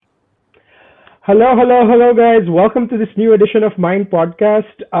Hello, guys. Welcome to this new edition of Mind Podcast.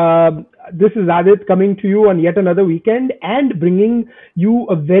 This is Aadit coming to you on yet another weekend and bringing you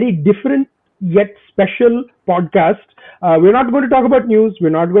a very different yet special podcast. We're not going to talk about news.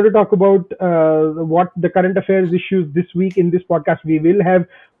 We're not going to talk about what the current affairs issues this week in this podcast. We will have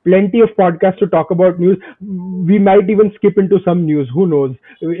plenty of podcasts to talk about news. We might even skip into some news. Who knows?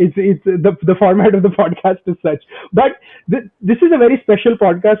 It's the format of the podcast is such. But this is a very special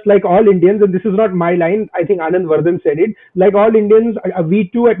podcast, like all Indians, and this is not my line. I think Anand Vardhan said it. Like all Indians,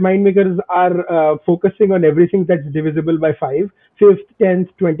 we too at Mindmakers are focusing on everything that's divisible by 5, 5th, 10th,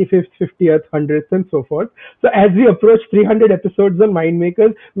 25th, 50th, 100th, and so forth. So as we approach 300 episodes on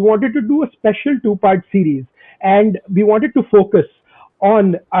Mindmakers, we wanted to do a special two-part series, and we wanted to focus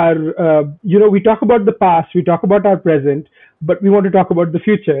on our, we talk about the past, we talk about our present, but we want to talk about the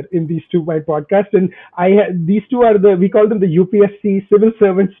future in these two my podcasts. And these two are we call them the UPSC Civil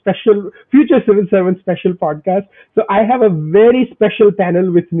Servant Special, Future Civil Servant Special podcast. So I have a very special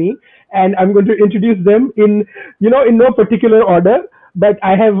panel with me, and I'm going to introduce them in no particular order. But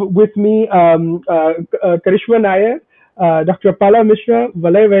I have with me Karishma, Nair, Dr. Apala Mishra,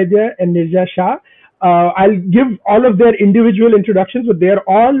 Valay Vaidya, and Nirja, Shah. I'll give all of their individual introductions, but they've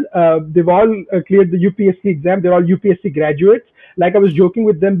all cleared the UPSC exam. They're all UPSC graduates. Like I was joking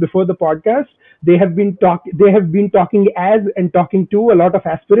with them before the podcast, they have been talking as and talking to a lot of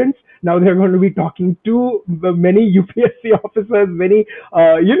aspirants. Now they're going to be talking to many UPSC officers, many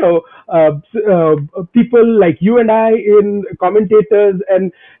people like you and I, in commentators,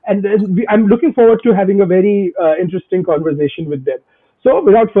 and I'm looking forward to having a very interesting conversation with them. So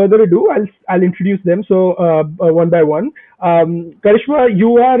without further ado, I'll introduce them. So one by one. Karishma,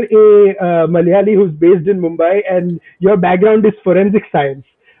 you are a Malayali who's based in Mumbai, and your background is forensic science.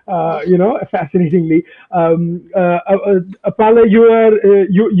 Fascinatingly. Apala, you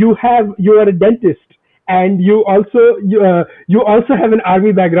are a dentist, and you also have an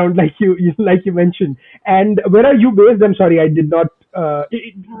army background, like you mentioned. And where are you based? I'm sorry, I did not.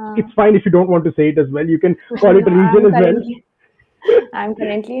 It's fine if you don't want to say it as well. You can call it a region as well. I'm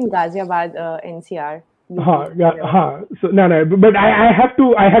currently in Ghaziabad, NCR. So no, but I have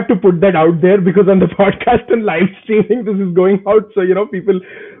to put that out there, because on the podcast and live streaming this is going out, so people.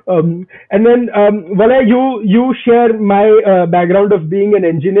 And then Valay, you share my background of being an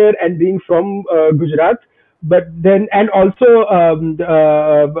engineer and being from Gujarat, but then and also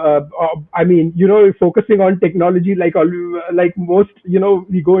focusing on technology, like most,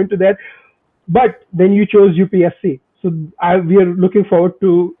 we go into that, but then you chose UPSC. So we are looking forward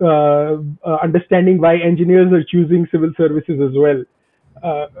to understanding why engineers are choosing civil services as well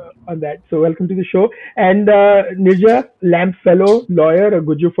on that. So welcome to the show. And Nirja, Lamp Fellow, lawyer, a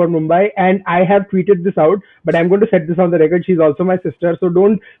Guju for Mumbai. And I have tweeted this out, but I'm going to set this on the record. She's also my sister. So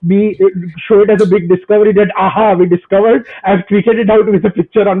don't show it as a big discovery that, we discovered. I've tweeted it out with a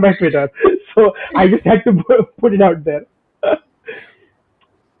picture on my Twitter. So I just had to put it out there.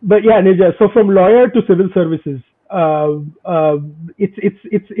 But yeah, Nirja, so from lawyer to civil services.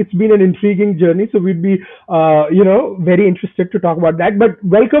 It's been an intriguing journey, so we'd be very interested to talk about that. But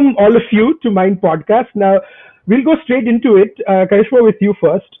welcome all of you to Mind Podcast. Now we'll go straight into it. Karishma, with you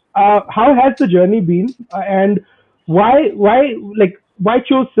first. How has the journey been, and why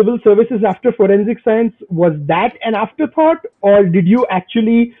chose civil services after forensic science? Was that an afterthought, or did you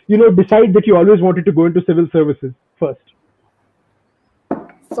actually decide that you always wanted to go into civil services first?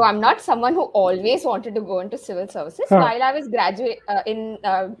 So I'm not someone who always wanted to go into civil services. While I was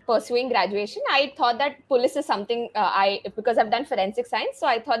pursuing graduation, I thought that police is something because I've done forensic science. So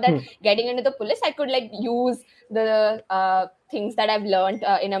I thought that getting into the police, I could use the things that I've learned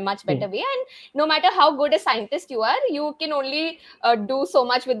in a much better way. And no matter how good a scientist you are, you can only do so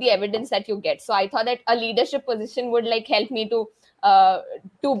much with the evidence that you get. So I thought that a leadership position would help me to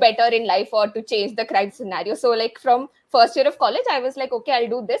do better in life or to change the crime scenario. So from first year of college, I was okay, I'll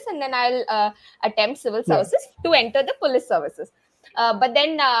do this, and then I'll attempt civil services to enter the police services. But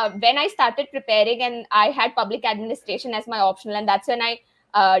then when I started preparing, and I had public administration as my optional, and that's when I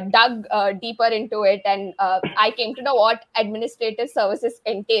dug deeper into it, and I came to know what administrative services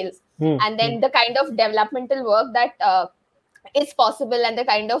entails, and then the kind of developmental work that is possible, and the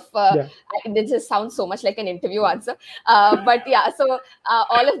kind of this just sounds so much like an interview answer, but yeah, so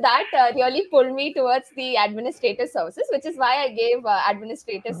all of that really pulled me towards the administrative services, which is why I gave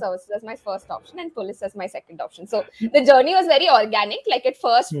administrative services as my first option and police as my second option. So the journey was very organic. It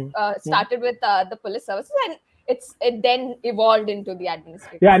first started with the police services, and it then evolved into the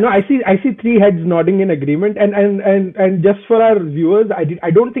administrative Yeah, no, science. I see three heads nodding in agreement, and just for our viewers,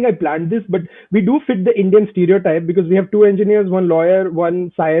 I don't think I planned this, but we do fit the Indian stereotype because we have two engineers, one lawyer,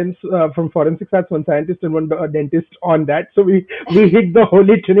 one science from forensic science, one scientist, and one dentist on that. So we hit the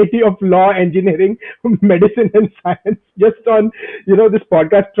holy trinity of law, engineering, medicine, and science just on this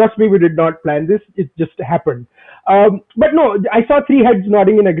podcast. Trust me, we did not plan this; it just happened. But no, I saw three heads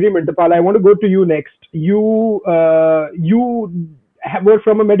nodding in agreement. Apala, I want to go to you next. You were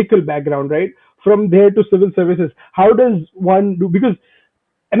from a medical background, right? From there to civil services. How does one do? Because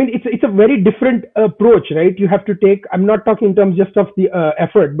I mean, it's a very different approach, right? You have to take. I'm not talking in terms just of the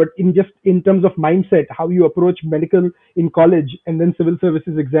effort, but in terms of mindset, how you approach medical in college and then civil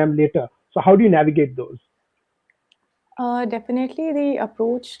services exam later. So how do you navigate those? Definitely, the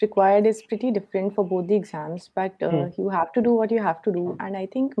approach required is pretty different for both the exams, but Hmm. you have to do what you have to do. And I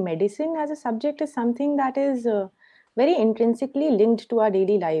think medicine as a subject is something that is very intrinsically linked to our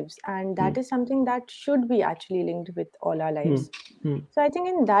daily lives, and Hmm. that is something that should be actually linked with all our Hmm. lives. Hmm. So I think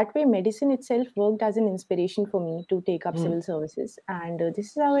in that way, medicine itself worked as an inspiration for me to take up Hmm. civil services, and this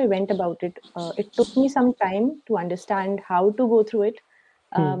is how I went about it. It took me some time to understand how to go through it,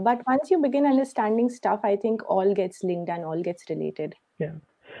 Hmm. but once you begin understanding stuff, I think all gets linked and all gets related. Yeah.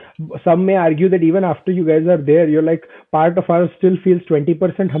 Some may argue that even after you guys are there, you're like part of us still feels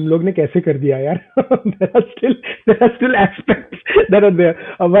 20%. हम लोग ने कैसे कर दिया यार? there are still aspects that are there.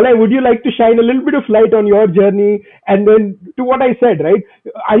 Valay, would you like to shine a little bit of light on your journey and then to what I said, right?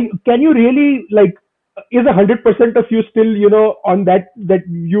 Can you really like is 100% of you still on that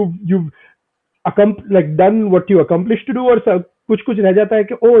you've like done what you accomplished to do, or कुछ कुछ रह जाता है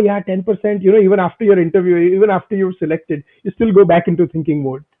कि oh yeah 10%, even after your interview, even after you're selected, you still go back into thinking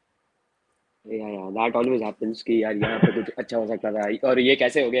mode. या that always happens कि यार यहाँ पे कुछ अच्छा हो सकता था और ये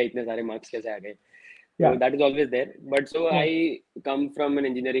कैसे हो गया, इतने सारे मार्क्स कैसे आ गए. So Yeah. that is always there. But so Yeah. I come from an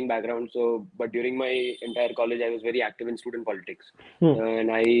engineering background. So, but during my entire college, I was very active in student politics. And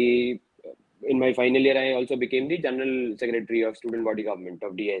in my final year, I also became the general secretary of student body government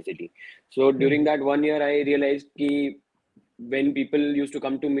of DICT. So during that 1 year, I realized कि when people used to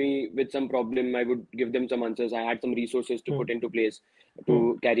come to me with some problem, I would give them some answers. I had some resources to put into place to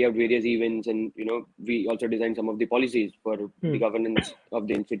carry out various events, and we also designed some of the policies for the governance of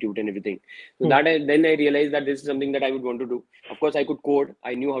the institute and everything. So then I realized that this is something that I would want to do. Of course, I could code.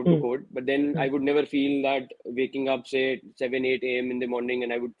 I knew how to code, but then I would never feel that waking up say 7-8 a.m. in the morning,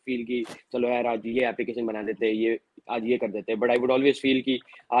 and I would feel कि चलो यार आज ये application बना देते हैं, ये आज ये कर देते हैं. But I would always feel कि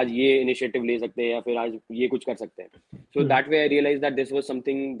आज ये initiative ले सकते हैं या फिर आज ये कुछ कर सकते हैं. So that way I realized that this was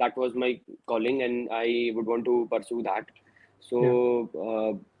something that was my calling and I would want to pursue that. So,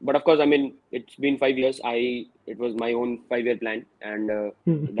 but of course, I mean, it's been 5 years. It was my own 5-year plan, and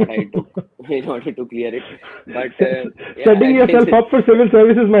that I took in order to clear it. But setting yourself up for civil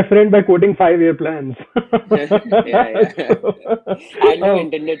services, my friend, by quoting 5-year plans. yeah. I had never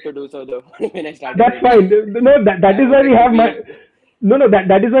intended to do so though when I started. That's fine. No, that is why we have my. No,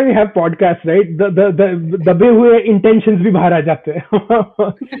 that is why we have podcasts, right? The दबे हुए intentions भी बाहर आ जाते हैं.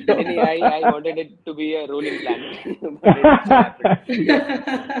 I wanted it to be a rolling plan, but it also happened.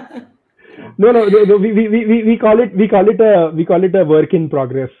 No, we call it a work in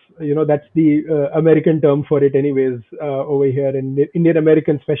progress. That's the American term for it, anyways. Over here, and Indian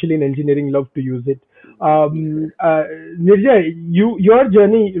Americans, especially in engineering, love to use it. Nirja, your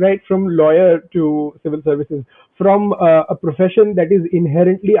journey right from lawyer to civil services, from a profession that is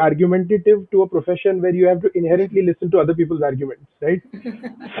inherently argumentative to a profession where you have to inherently listen to other people's arguments, right?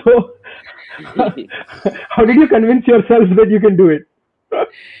 So, how did you convince yourself that you can do it?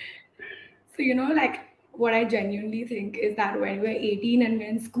 So, like what I genuinely think is that when we're 18 and we're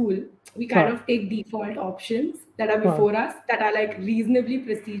in school, we kind of take default options that are before us that are like reasonably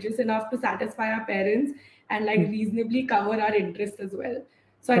prestigious enough to satisfy our parents and like reasonably cover our interests as well.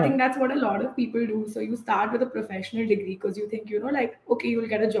 So I think that's what a lot of people do. So you start with a professional degree because you think, like, okay, you'll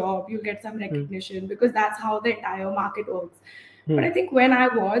get a job, you'll get some recognition because that's how the entire market works. But I think when I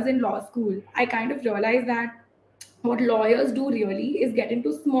was in law school, I kind of realized that what lawyers do really is get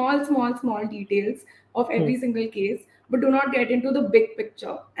into small details of every single case, but do not get into the big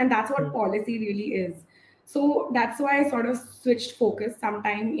picture. And that's what policy really is. So that's why I sort of switched focus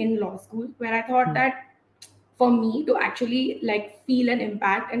sometime in law school, where I thought that for me to actually like feel an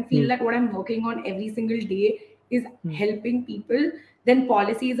impact and feel that what I'm working on every single day is helping people, then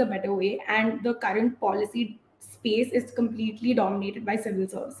policy is a better way. And the current policy space is completely dominated by civil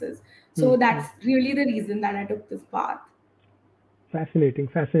services. So that's really the reason that I took this path. Fascinating.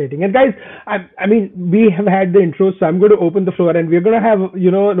 And guys, I mean, we have had the intro, so I'm going to open the floor, and we're going to have,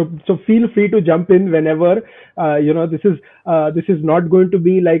 so feel free to jump in whenever. This is not going to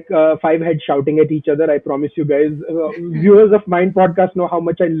be like five heads shouting at each other. I promise you guys. Viewers of Mind Podcast know how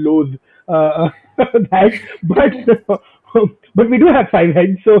much I loathe that, but but we do have five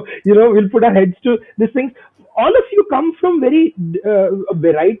heads, so we'll put our heads to these things. All of you come from very a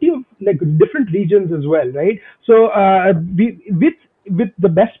variety of like different regions as well, right? So with the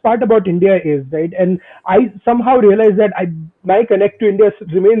best part about India is, right, and I somehow realized that my connect to India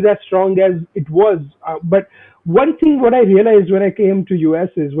remains as strong as it was. But one thing what I realized when I came to US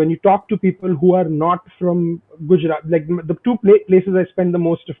is when you talk to people who are not from Gujarat, like the two places I spend the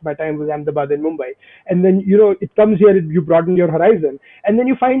most of my time was Ahmedabad and Mumbai, and then it comes here, you broaden your horizon, and then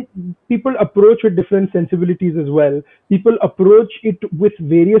you find people approach with different sensibilities as well. People approach it with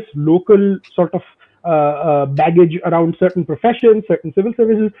various local sort of baggage around certain professions, certain civil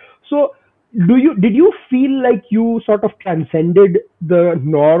services. So did you feel like you sort of transcended the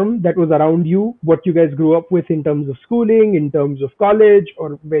norm that was around you, what you guys grew up with in terms of schooling, in terms of college,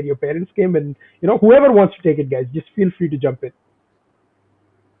 or where your parents came? And whoever wants to take it, guys, just feel free to jump in.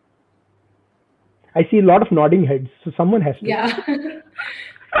 I see a lot of nodding heads, so someone has to. Yeah.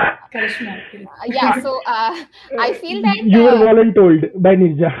 Karishma. Yeah, so I feel that you were voluntold by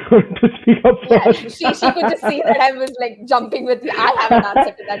Nirja to speak up first. Yeah, she could just see that I was like jumping with you. I have an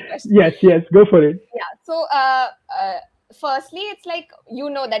answer to that question. Yes, go for it. Yeah, so firstly, it's like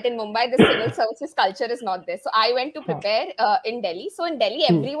that in Mumbai the civil services culture is not there. So I went to prepare in Delhi. So in Delhi,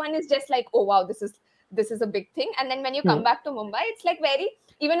 everyone is just like, oh wow, this is a big thing. And then when you come back to Mumbai, it's like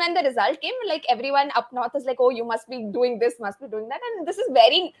even when the result came, like everyone up north is like, oh, you must be doing this, must be doing that. And this is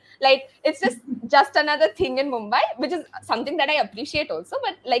very, like, it's just another thing in Mumbai, which is something that I appreciate also.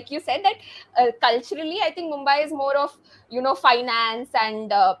 But like you said that culturally, I think Mumbai is more of, finance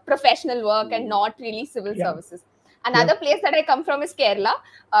and professional work and not really civil services. Another place that I come from is Kerala.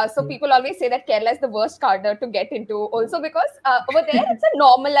 So people always say that Kerala is the worst cadre to get into also because over there, it's a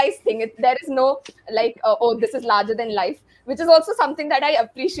normalized thing. There is no like, oh, this is larger than life, which is also something that I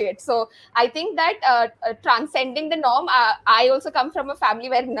appreciate. So I think that transcending the norm, I also come from a family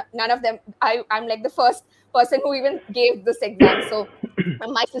where none of them, I'm like the first person who even gave this exam. So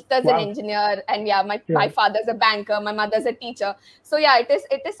my sister's an engineer, and my father's a banker, my mother's a teacher. So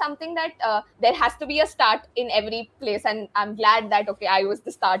it is something that there has to be a start in every place, and I'm glad that I was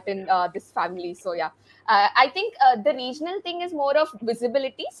the start in this family. So I think the regional thing is more of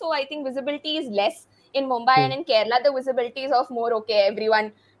visibility. So I think visibility is less in Mumbai and in Kerala. The visibility is of more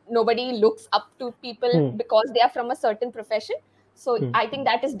nobody looks up to people because they are from a certain profession. So I think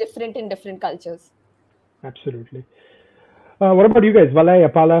that is different in different cultures. Absolutely. What about you guys? Valay,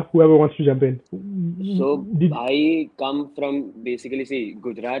 Apala, whoever wants to jump in. So I come from basically, see,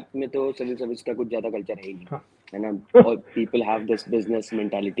 Gujarat mein to civil service ka kuch zyada culture hai nahi. And all people have this business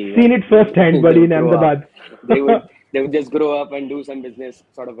mentality. Seen it firsthand, buddy, in Ahmedabad. They would just grow up and do some business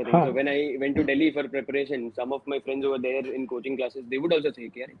sort of a thing. So when I went to Delhi for preparation, some of my friends over there in coaching classes, they would also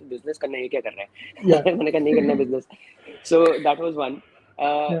say, "Yaar, to business karna hai, kya kar raha hai?" Maine kaha, nahi karna business. So that was one.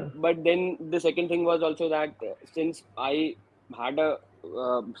 But then the second thing was also that since I had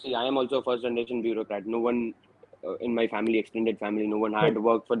I am also a first generation bureaucrat. No one in my family, extended family, no one had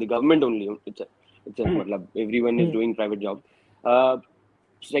worked for the government only. Everyone is doing private job.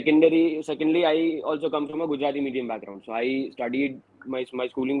 Secondly, I also come from a Gujarati medium background. So I studied, my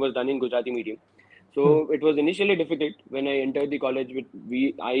schooling was done in Gujarati medium. So it was initially difficult when I entered the college.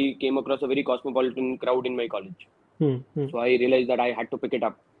 I came across a very cosmopolitan crowd in my college. So I realized that I had to pick it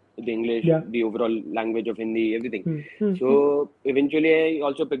up, the English, the overall language of Hindi, everything. So eventually I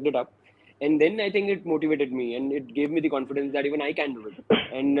also picked it up. And then I think it motivated me and it gave me the confidence that even I can do it.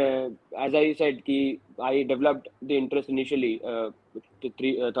 And as I said, I developed the interest initially,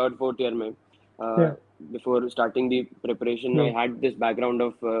 third, fourth year mein, before starting the preparation. I had this background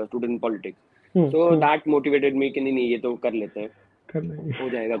of student politics. So that motivated me कि नहीं ये तो कर लेते हैं, हो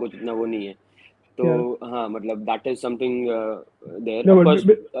जाएगा, कुछ इतना वो नहीं है. तो हाँ, मतलब that is something there. Of course,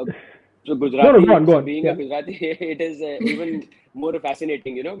 so Gujarati, being a Gujarati, it is even more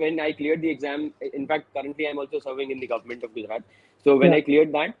fascinating. When I cleared the exam, in fact, currently I'm also serving in the government of Gujarat. So when I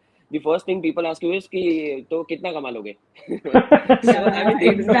cleared that, the first thing people ask you is कि तो कितना कमा लोगे? So I mean, they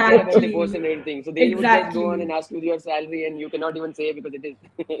don't care about the post and everything. So they would just go on and ask you your salary, and you cannot even say because it is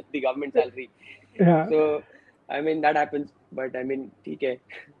the government salary. So I mean that happens, but I mean, ठीक है.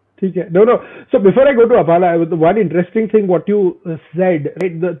 No. So before I go to Apala, one interesting thing what you said,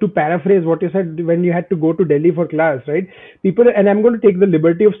 right? To paraphrase what you said when you had to go to Delhi for class, right? People, and I'm going to take the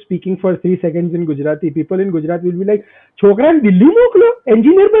liberty of speaking for 3 seconds in Gujarati. People in Gujarat will be like, "Chokra Delhi moklo,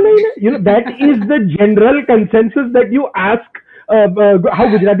 engineer banayna." That is the general consensus that you ask. How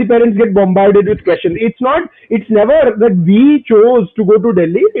Gujarati parents get bombarded with questions. It's never that we chose to go to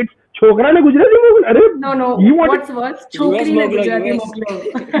Delhi. It's Chokra ne Gujarati moklo. No. You want What's worse? Chokri ne Gujarati moklo.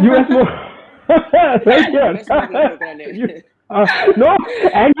 US more. Right here. US moklo chokra ne. No,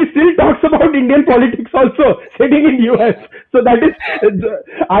 and he still talks about Indian politics also, sitting in US. So that is,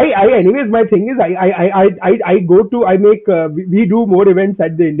 anyways, my thing is, we do more events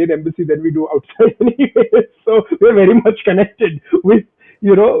at the Indian embassy than we do outside anyways. So we're very much connected with,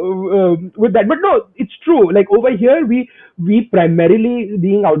 with that. But no, it's true. Like over here, we primarily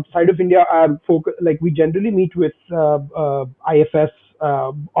being outside of India, like we generally meet with IFS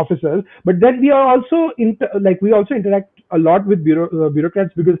officers, but then we are also we also interact a lot with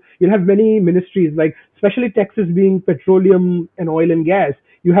bureaucrats, because you'll have many ministries, like especially Texas being petroleum and oil and gas.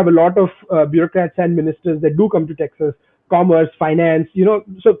 You have a lot of bureaucrats and ministers that do come to Texas, commerce, finance,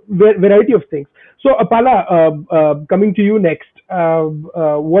 so variety of things. So Apala, coming to you next,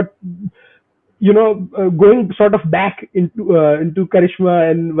 what going sort of back into Karishma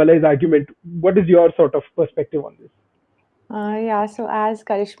and Valay's argument, what is your sort of perspective on this? So as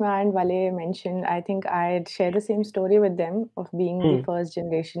Karishma and Valay mentioned, I think I'd share the same story with them of being the first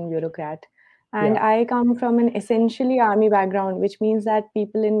generation bureaucrat. And I come from an essentially army background, which means that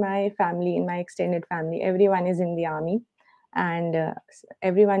people in my family, in my extended family, everyone is in the army. And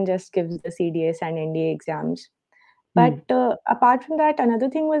everyone just gives the CDS and NDA exams. But apart from that, another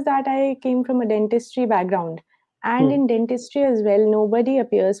thing was that I came from a dentistry background. And in dentistry as well, nobody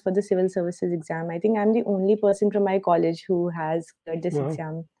appears for the civil services exam. I think I'm the only person from my college who has cleared this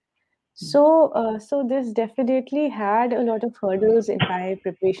exam. So this definitely had a lot of hurdles in my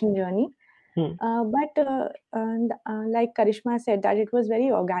preparation journey. But like Karishma said, that it was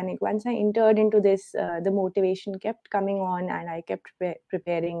very organic. Once I entered into this, the motivation kept coming on, and I kept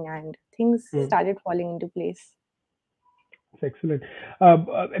preparing, and things started falling into place. Excellent.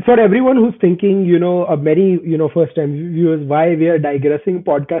 For everyone who's thinking, many, first time viewers, why we are digressing,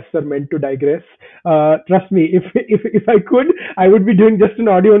 podcasts are meant to digress. Trust me, if I could, I would be doing just an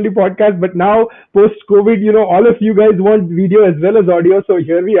audio only podcast. But now, post COVID, all of you guys want video as well as audio. So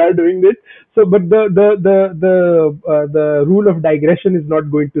here we are doing this. So, but the rule of digression is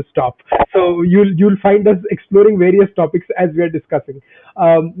not going to stop. So you'll find us exploring various topics as we are discussing.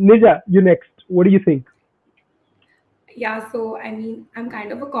 Nirja, you next. What do you think? Yeah, so I mean, I'm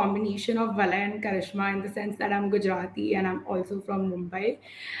kind of a combination of Valay and Karishma in the sense that I'm Gujarati and I'm also from Mumbai.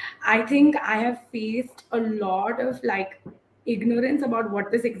 I think I have faced a lot of ignorance about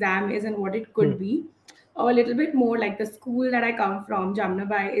what this exam is and what it could be. A little bit more like the school that I come from,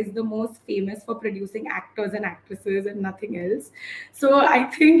 Jamnabai, is the most famous for producing actors and actresses and nothing else. So I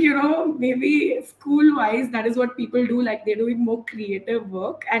think, maybe school wise, that is what people do. Like they're doing more creative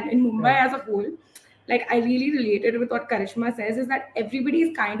work. And in Mumbai as a whole, I really related with what Karishma says is that everybody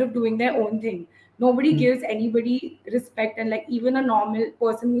is kind of doing their own thing. Nobody gives anybody respect, and even a normal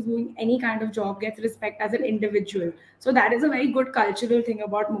person who's doing any kind of job gets respect as an individual. So that is a very good cultural thing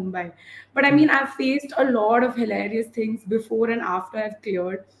about Mumbai. But I mean, I've faced a lot of hilarious things before and after I've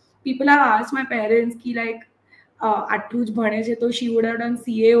cleared. People have asked my parents ki Atruj bhane che, to she would have done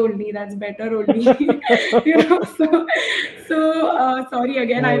CA only. That's better only. So sorry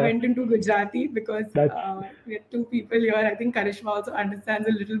again. I went into Gujarati because we have two people here. I think Karishma also understands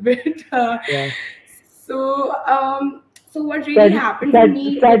a little bit. So what really happened to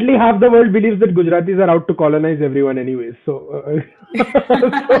me? Sadly, half the world believes that Gujaratis are out to colonize everyone anyways. So.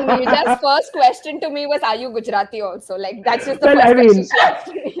 Nirja's first question to me was, "Are you Gujarati also?" That's just the first question she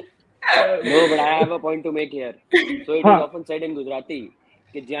asked me. No, but I have a point to make here. So it is often said in Gujarati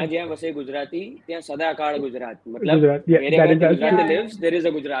कि जहाँ वसे गुजराती ત્યાં સદાકાળ ગુજરાત मतलब मेरे घर Gujarati lives, there is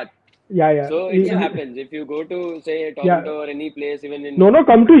a Gujarat. Yeah. So it happens if you go to say Toronto or any place, even in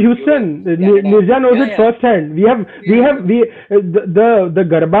come to Houston. Nirja knows it firsthand. We have the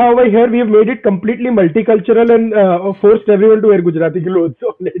Garba over here. We have made it completely multicultural and forced everyone to wear Gujarati clothes.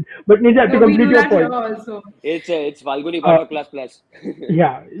 But Nirja, to complete your point, also. It's Falguni Baba plus.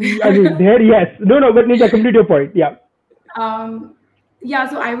 Yeah, I mean there, yes. No, but Nirja, complete your point. Yeah. Yeah,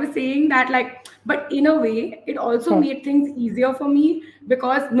 so I was saying that but in a way it also made things easier for me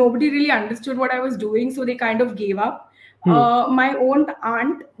because nobody really understood what I was doing, so they kind of gave up. My own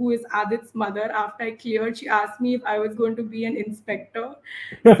aunt, who is Adit's mother, after I cleared, she asked me if I was going to be an inspector.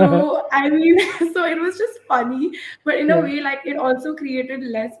 So, I mean, so it was just funny, but in a Yeah. way, like it also created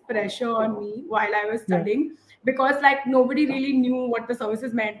less pressure on me while I was Yeah. studying, because like nobody really knew what the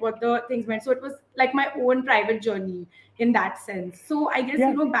services meant, what the things meant. So it was like my own private journey in that sense. So I guess,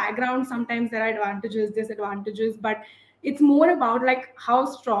 Yeah. background, sometimes there are advantages, disadvantages, but it's more about like how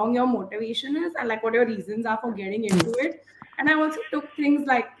strong your motivation is and like what your reasons are for getting into it. And I also took things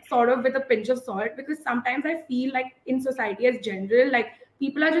like sort of with a pinch of salt, because sometimes I feel like in society as general, like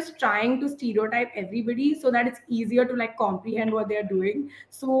people are just trying to stereotype everybody so that it's easier to like comprehend what they're doing.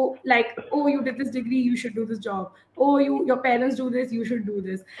 So like, oh, you did this degree, you should do this job. Oh, your parents do this, you should do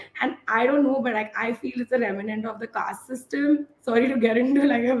this. And I don't know, but like I feel it's a remnant of the caste system. Sorry to get into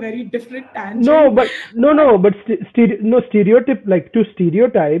like a very different No, tangent, but no, but no, but no stereotype, like to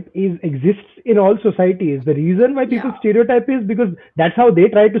stereotype is exists in all societies. The reason why people yeah. stereotype is because that's how they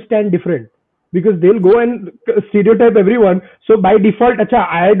try to stand different. Because they'll go and stereotype everyone. So by default, acha,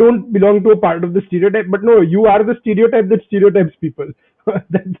 I don't belong to a part of the stereotype. But no, you are the stereotype that stereotypes people.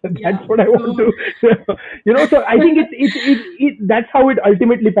 That's Yeah. what I want So to, So I think that's how it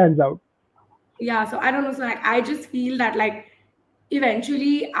ultimately pans out. yeah, so I don't know. So like I just feel that like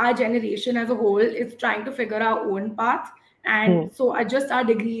eventually our generation as a whole is trying to figure our own path. Hmm. And so just our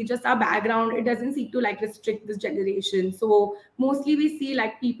degree, just our background, it doesn't seek to like restrict this generation. So mostly we see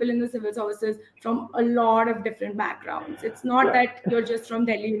like people in the civil services from a lot of different backgrounds. It's not Yeah. that you're just from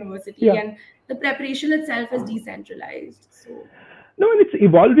Delhi University, Yeah. and the preparation itself is decentralized. So No, and it's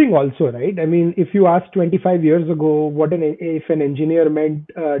evolving also, right? I mean, if you asked 25 years ago if an engineer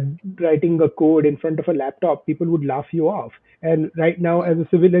meant writing a code in front of a laptop, people would laugh you off. And right now, Yeah. as a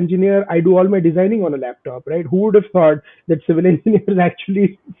civil engineer, I do all my designing on a laptop, right? Who would have thought that civil engineers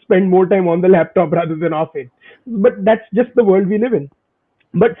actually spend more time on the laptop rather than off it? But that's just the world we live in.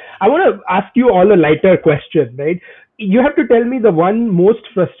 But I want to ask you all a lighter question, right? You have to tell me the one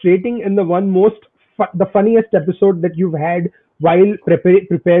most frustrating and the one the funniest episode that you've had while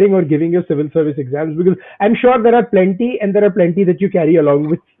preparing or giving your civil service exams, because I'm sure there are plenty and there are plenty that you carry along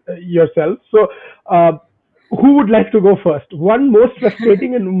with yourself. So, uh, who would like to go first? One most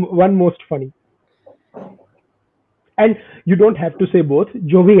frustrating and one most funny. And you don't have to say both.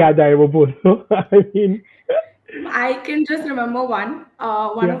 जो भी याद आए वो बोलो. I mean, I can just remember one.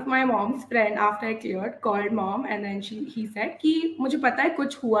 One yeah. of my mom's friend, after I cleared, called mom, and then he said कि मुझे पता है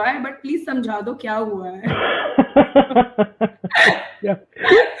कुछ हुआ है, but please समझा दो क्या हुआ है. Yeah.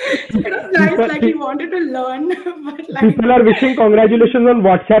 So it was nice, like he wanted to learn, but like People are wishing congratulations on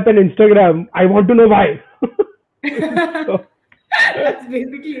WhatsApp and Instagram. I want to know why. So, that's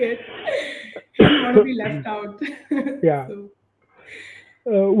basically it. He didn't want to be left out. yeah. So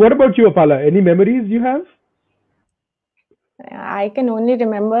What about you, Apala? Any memories you have? I can only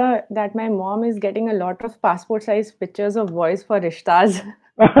remember that my mom is getting a lot of passport size pictures of boys for rishtas.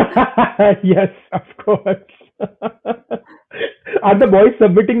 Yes, of course. Are the boys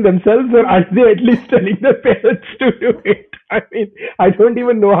submitting themselves or are they at least telling their parents to do it? I mean, I don't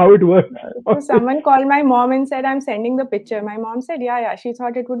even know how it works. So someone called my mom and said, I'm sending the picture. My mom said, yeah. She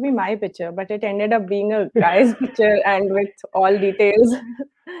thought it would be my picture, but it ended up being a guy's picture and with all details.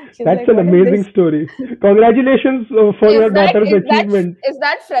 She's That's like, an what is amazing this? story. Congratulations for your daughter's achievement. Is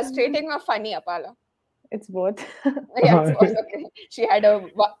that frustrating or funny, Apala? It's both. Yeah, it's both. Okay. She had a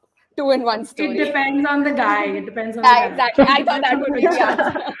two-in-one it story. depends on the guy. It depends on the Yeah, guy. exactly. I It thought depends that on would the be the guy.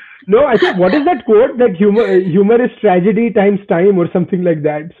 answer. No, I think what is that quote that humor is tragedy times time or something like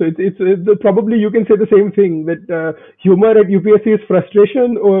that. So it's probably you can say the same thing that humor at UPSC is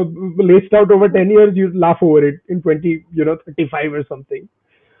frustration or laced out over 10 years you laugh over it in 35 or something.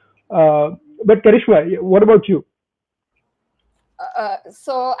 But Karishma, what about you?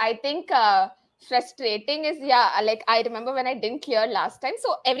 So I think frustrating is, like I remember when I didn't clear last time.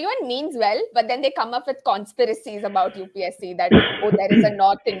 So everyone means well, but then they come up with conspiracies about UPSC that there is a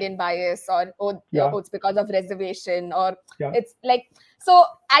North Indian bias, or Yeah, it's because of reservation, or yeah, it's like so.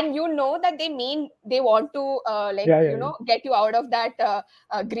 And that they want to yeah. get you out of that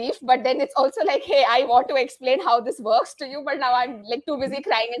grief, but then it's also like, hey, I want to explain how this works to you, but now I'm like too busy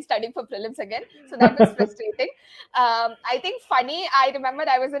crying and studying for prelims again. So that was frustrating. I think funny, I remember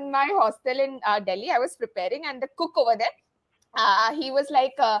I was in my hostel in Delhi. I was preparing, and the cook over there, he was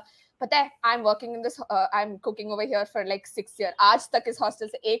like, पता है I'm working in this I'm cooking over here for like 6 years. आज तक इस hostel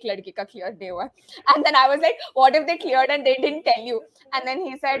से एक लड़की का clear नहीं हुआ. And then I was like, what if they cleared and they didn't tell you? And then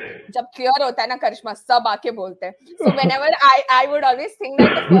he said, जब clear होता है ना करिश्मा, सब आके बोलते हैं. So whenever I would always think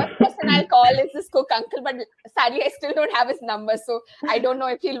that the first person I'll call is this cook uncle, but sadly I still don't have his number, so I don't know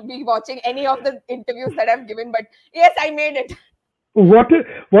if he'll be watching any of the interviews that I've given. But yes, I made it. What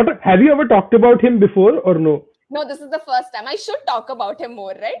have you ever talked about him before or no? No, this is the first time. I should talk about him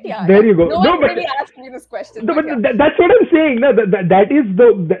more, right? Yeah. There you go. No one really asked me this question. No, but that's what I'm saying. No,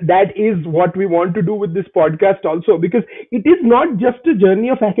 that is what we want to do with this podcast also, because it is not just a journey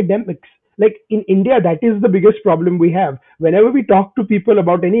of academics. Like in India, that is the biggest problem we have. Whenever we talk to people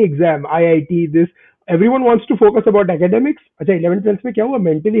about any exam, IIT, this, everyone wants to focus about academics. Acha, 11th, 12th mein kya hua?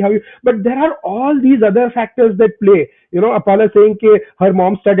 Mentally, how you? But there are all these other factors that play. You know, Apala saying that her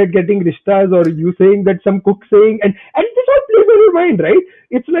mom started getting rishtas, or you saying that some cook saying, and this all plays on your mind, right?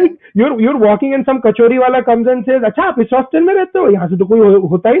 It's like you're walking and some kachori wala comes and says, "अच्छा आप इस hostel में रहते हो? यहाँ से तो कोई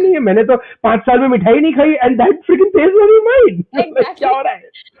होता ही नहीं है. मैंने तो 5 साल में मिठाई नहीं खाई," and that freaking plays on your mind. Exactly. क्या हो रहा है?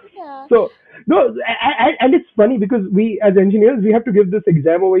 Yeah. So no, and it's funny because we as engineers we have to give this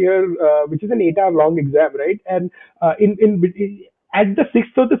exam over here, which is an 8-hour long exam, right? And in at the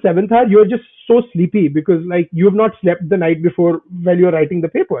 6th or the 7th hour, you're just so sleepy because like you have not slept the night before while you're writing the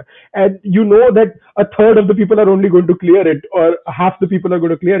paper, and you know that a third of the people are only going to clear it, or half the people are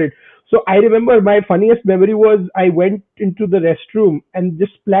going to clear it. So I remember my funniest memory was I went into the restroom and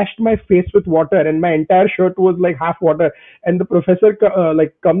just splashed my face with water, and my entire shirt was like half water. And the professor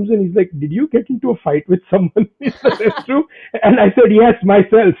like comes and he's like, "Did you get into a fight with someone in the restroom?" And I said, "Yes,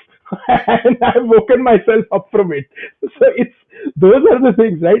 myself." And I've woken myself up from it. So it's those are the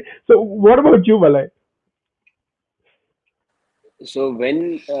things, right? So what about you, Valay? So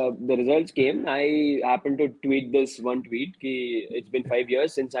when the results came, I happened to tweet this one tweet ki it's been 5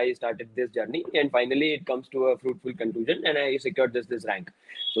 years since I started this journey, and finally it comes to a fruitful conclusion, and I secured this rank.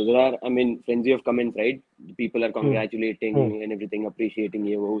 So there are, I mean, frenzy of comments, right? People are congratulating and everything, appreciating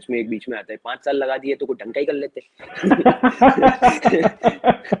ये वो. उसमें एक बीच में आता है 5 साल लगा दिए तो कोई ढंग का ही कर लेते.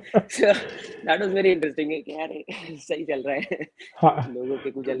 So that was very interesting. कि यार सही चल रहा है. लोगों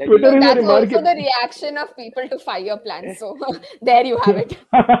के कुछ अलग. So that's also the reaction of people to fire plans. So there you have it.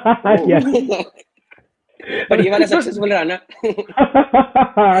 Yes. But ये वाला successful रहा ना.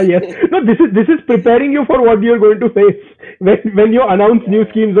 Yes. No, this is preparing you for what you're going to face when you announce new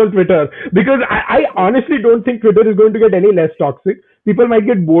schemes on Twitter. Because I honestly don't think Twitter is going to get any less toxic. People might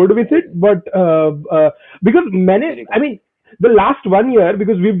get bored with it, but because I mean, the last 1 year,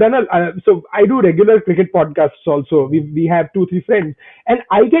 because we've done so I do regular cricket podcasts also. We have 2-3 friends, and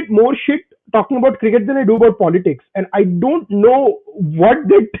I get more shit talking about cricket than I do about politics, and I don't know what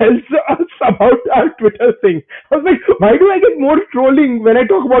that tells us about our Twitter thing. I was like, why do I get more trolling when I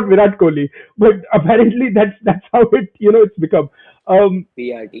talk about Virat Kohli? But apparently that's how it's become.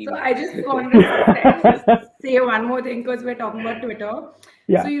 PRT. So I just want to say one more thing because we're talking about Twitter.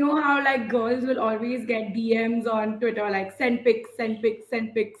 Yeah. So you know how like girls will always get DMs on Twitter like send pics, send pics,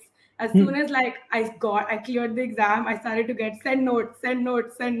 send pics. As soon as like I cleared the exam, I started to get send notes, send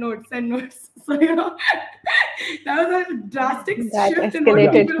notes, send notes, send notes. So that was a drastic shift in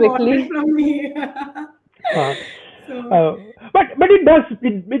what people wanted from me. But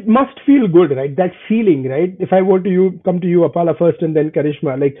it must feel good, right? That feeling, right? If I were to come to you, Apala first, and then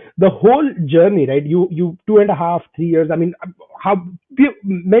Karishma, like the whole journey, right? You 2.5, 3 years. I mean, how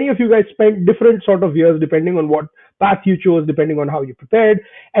many of you guys spent different sort of years depending on what path you chose, depending on how you prepared,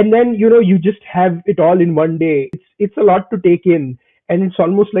 and then you just have it all in one day. It's a lot to take in, and it's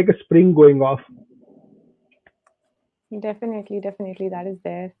almost like a spring going off. Definitely, that is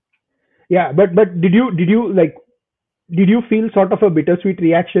there. Yeah, but did you feel sort of a bittersweet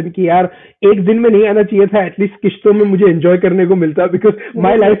reaction कि यार एक दिन में नहीं आना चाहिए था, at least किश्तों में मुझे enjoy करने को मिलता, because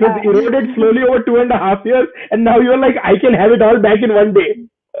my life has eroded slowly over 2.5 years, and now you're like, I can have it all back in one day.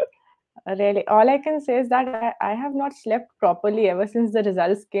 Really, all I can say is that I have not slept properly ever since the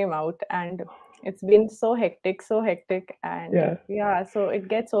results came out, and it's been so hectic, and so it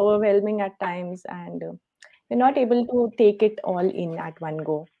gets overwhelming at times, and you're not able to take it all in at one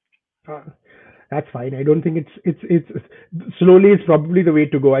go. That's fine. I don't think it's slowly is probably the way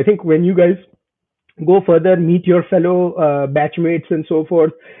to go. I think when you guys go further, meet your fellow batchmates and so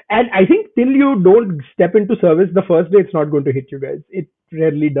forth, and I think till you don't step into service the first day, it's not going to hit you guys. It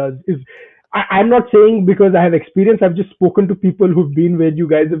rarely does. I'm not saying because I have experience. I've just spoken to people who've been where you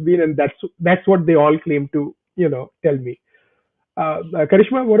guys have been, and that's what they all claim to tell me.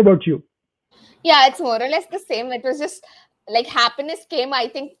 Karishma, what about you? Yeah, it's more or less the same. It was just like happiness came, I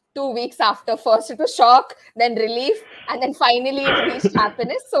think 2 weeks after. First it was shock, then relief, and then finally it reached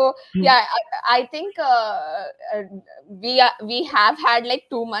happiness. So yeah, I think we have had like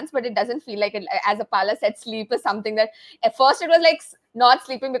 2 months, but it doesn't feel like it. As Apala said, sleep is something that at first it was like not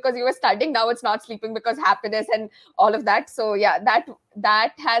sleeping because you were studying. Now it's not sleeping because happiness and all of that. So yeah,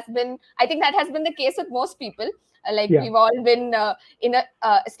 that has been, I think that has been the case with most people. Like we've all been in a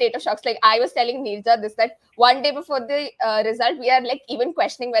state of shocks. Like I was telling Nirja this, that one day before the result, we are like even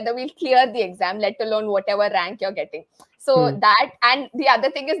questioning whether we'll clear the exam, let alone whatever rank you're getting. So that, and the other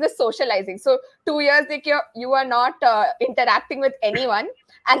thing is the socializing. So 2 years like you are not interacting with anyone,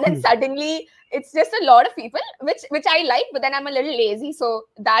 and then suddenly it's just a lot of people, which I like, but then I'm a little lazy, so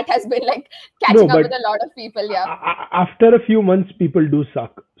that has been like catching up with a lot of people. Yeah, after a few months, people do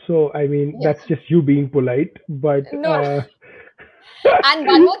suck. So I mean, that's just you being polite. But no. And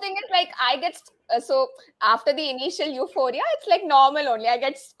one more thing is, like, I get so after the initial euphoria, it's like normal only. I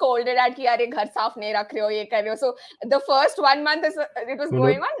get scolded at ki "Arey ghar saaf nahi rakh rahe ho, ye kar rahe ho." So the first 1 month it was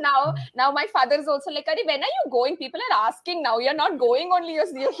going on. Now my father is also like, "Arey, when are you going? People are asking now. You're not going only.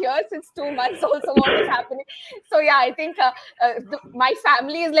 You're here since 2 months. Also, what is happening?" So yeah, I think my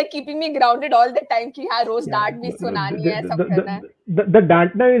family is like keeping me grounded all the time. Ki ha roz डांट भी सुनानी है, सब करना है. The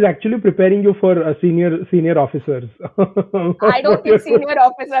Dantna is actually preparing you for senior officers. I don't think senior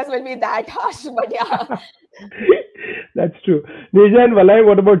officers will be that harsh, but yeah. That's true. Nirja and Valay,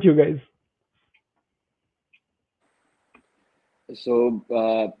 what about you guys? So,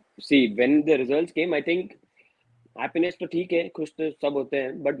 see, when the results came, I think happiness तो ठीक है, खुश तो सब होते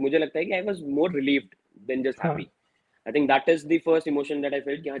हैं, but मुझे लगता है कि I was more relieved than just happy. I think that is the first emotion that I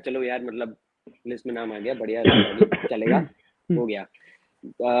felt कि हाँ चलो यार, मतलब लिस्ट में नाम आ गया, बढ़िया चलेगा, हो गया.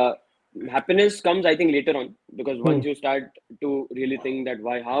 Happiness comes, I think, later on, because once you start to really think that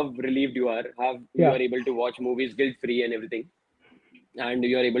how relieved you are, how you are able to watch movies guilt-free and everything, and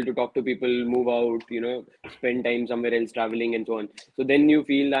you are able to talk to people, move out, spend time somewhere else, traveling and so on. So then you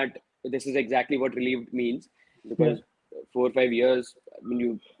feel that this is exactly what relieved means, because 4 or 5 years,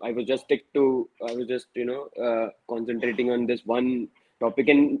 I was just concentrating on this one topic,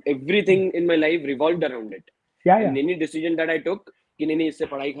 and everything in my life revolved around it. And any decision that I took, कि नहीं इससे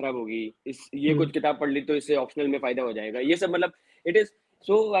पढ़ाई खराब होगी, ये कुछ किताब पढ़ ली तो इससे ऑप्शनल में फायदा हो जाएगा, ये सब मतलब it is.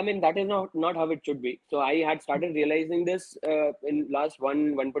 So I mean, that is not how it should be. So I had started realizing this in last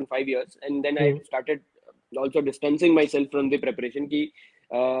 1.5 years, and then I started also distancing myself from the preparation. Ki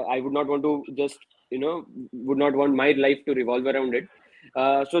I would not want to just would not want my life to revolve around it.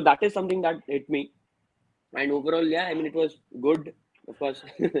 So that is something that hit me, and overall, yeah, I mean, it was good. Of course.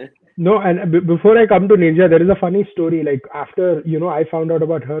 No, and before I come to Nirja, there is a funny story. Like after I found out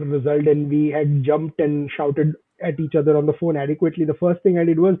about her result and we had jumped and shouted at each other on the phone adequately. The first thing I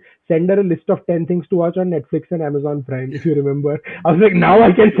did was send her a list of 10 things to watch on Netflix and Amazon Prime. If you remember, I was like, now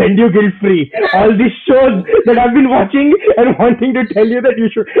I can send you guilt free all these shows that I've been watching and wanting to tell you that you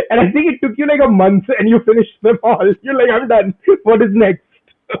should. And I think it took you like a month and you finished them all. You're like, I'm done. What is next?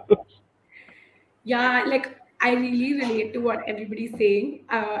 Yeah, like I really relate to what everybody's saying,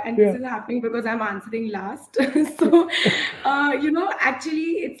 and this is happening because I'm answering last. So,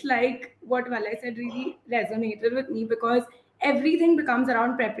 actually, it's like what Valay said really resonated with me, because everything becomes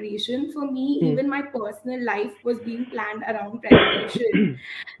around preparation. For me, even my personal life was being planned around preparation.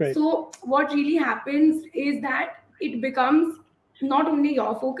 Right. So, what really happens is that it becomes not only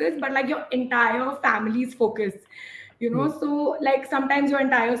your focus, but like your entire family's focus. So like sometimes your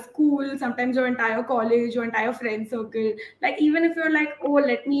entire school, sometimes your entire college, your entire friend circle, like even if you're like, oh,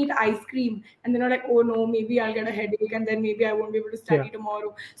 let me eat ice cream, and then you're like, oh no, maybe I'll get a headache, and then maybe I won't be able to study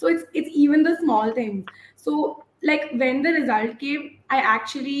tomorrow. So it's even the small things. So like when the result came, I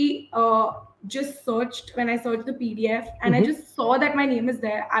actually just searched, when I searched the PDF and I just saw that my name is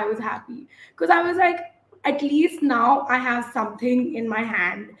there, I was happy, because I was like, at least now I have something in my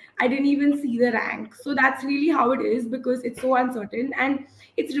hand. I didn't even see the rank. So that's really how it is, because it's so uncertain and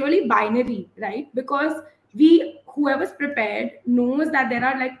it's really binary, right? Because whoever's prepared knows that there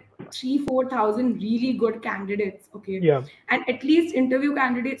are like 3,000-4,000 really good candidates. Okay. Yeah. And at least interview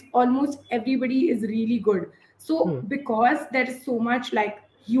candidates, almost everybody is really good. So because there is so much like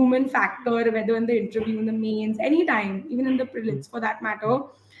human factor, whether in the interview, in the mains, anytime, even in the prelims for that matter,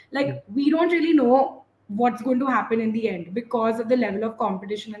 like we don't really know what's going to happen in the end because of the level of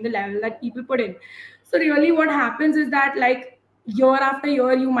competition and the level that people put in. So really what happens is that like year after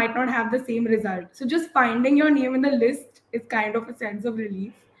year, you might not have the same result. So just finding your name in the list is kind of a sense of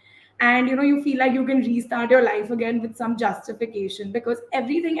relief. And you feel like you can restart your life again with some justification, because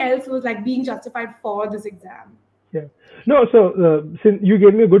everything else was like being justified for this exam. Yeah. No, so since you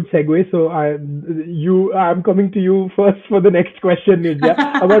gave me a good segue, so I'm coming to you first for the next question, Nirja,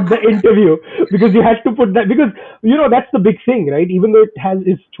 about the interview, because you have to put that, because that's the big thing, right? Even though it has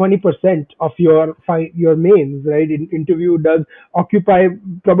it's 20% of your mains, right? Interview does occupy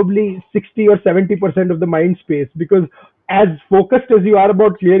probably 60 or 70% of the mind space, because as focused as you are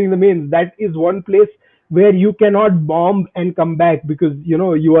about clearing the mains, that is one place where you cannot bomb and come back, because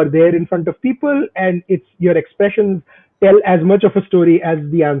you are there in front of people, and it's your expressions tell as much of a story as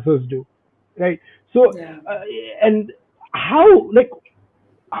the answers do, right? So Yeah. uh, and how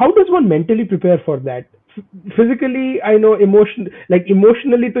does one mentally prepare for that? Physically, I know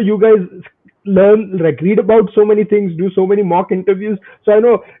emotionally, so you guys learn, read about so many things, do so many mock interviews. So I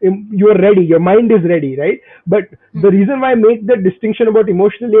know you are ready, your mind is ready, right? But the reason why I make the distinction about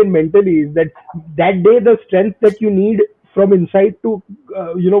emotionally and mentally is that that day, the strength that you need from inside to,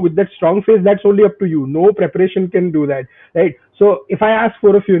 with that strong face, that's only up to you. No preparation can do that, right? So if I ask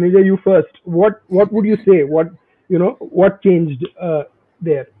for a few, Nija, you first, what would you say? What changed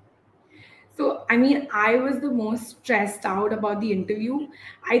there? So, I mean, I was the most stressed out about the interview.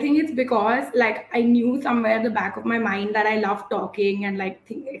 I think it's because, like, I knew somewhere at the back of my mind that I love talking and like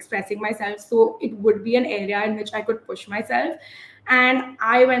expressing myself. So, it would be an area in which I could push myself. And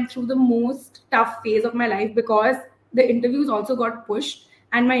I went through the most tough phase of my life because the interviews also got pushed,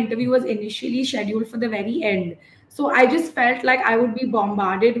 and my interview was initially scheduled for the very end. So I just felt like I would be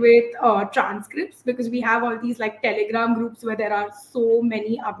bombarded with transcripts, because we have all these like Telegram groups where there are so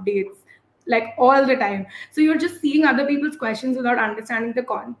many updates like all the time. So you're just seeing other people's questions without understanding the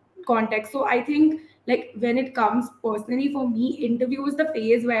context. So I think, like, when it comes personally for me, interview is the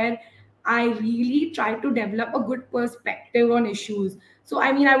phase where I really try to develop a good perspective on issues. So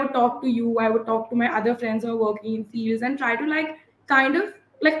I mean, I would talk to you, I would talk to my other friends who are working in fields, and try to like kind of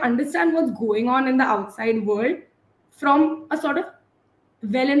like understand what's going on in the outside world from a sort of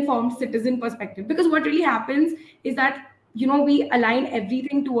well-informed citizen perspective. Because what really happens is that, we align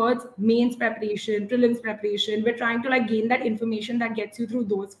everything towards mains preparation, prelims preparation. We're trying to like gain that information that gets you through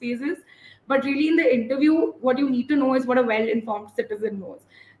those phases. But really, in the interview, what you need to know is what a well-informed citizen knows.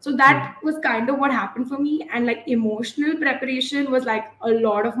 So that was kind of what happened for me. And like emotional preparation was like a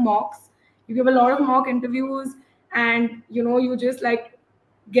lot of mocks. You give a lot of mock interviews, and you just like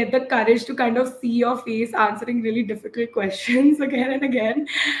get the courage to kind of see your face answering really difficult questions again and again.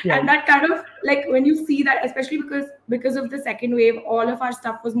 Yeah. And that kind of like, when you see that, especially because of the second wave, all of our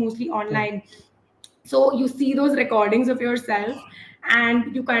stuff was mostly Yeah. online. So you see those recordings of yourself,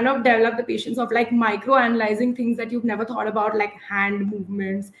 and you kind of develop the patience of like micro analyzing things that you've never thought about, like hand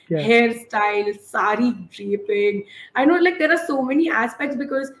movements, Yeah. hairstyle, sari draping. I know, like, there are so many aspects,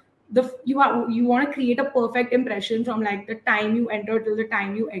 because you want to create a perfect impression from like the time you enter till the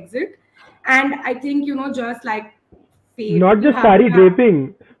time you exit. And I think, just like faith, Not you just have to sari have.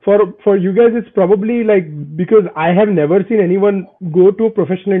 draping. For you guys, it's probably like, because I have never seen anyone go to a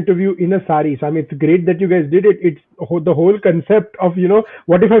professional interview in a sari. So I mean, it's great that you guys did it. It's the whole concept of,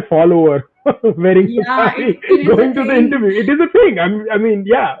 what if I fall over wearing a Yeah, sari it is a going to the thing. interview? It is a thing. I mean,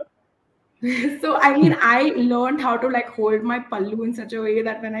 yeah. So I mean, I learned how to like hold my pallu in such a way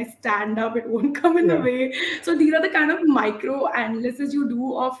that when I stand up, it won't come in the Yeah. way. So these are the kind of micro analysis you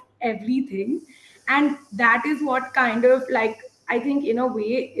do of everything, and that is what kind of like, I think in a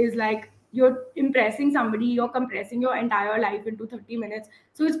way is like you're impressing somebody, you're compressing your entire life into 30 minutes.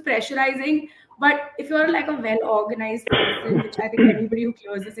 So it's pressurizing. But if you're like a well organized person, which I think anybody who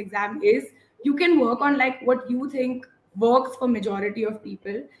clears this exam is, you can work on like what you think works for majority of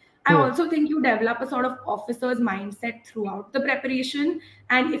people. I Hmm. also think you develop a sort of officer's mindset throughout the preparation.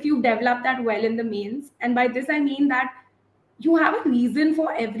 And if you develop that well in the mains, and by this I mean that you have a reason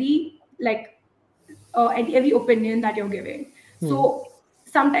for every like and every opinion that you're giving. Hmm. So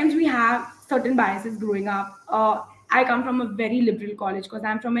sometimes we have certain biases growing up. I come from a very liberal college because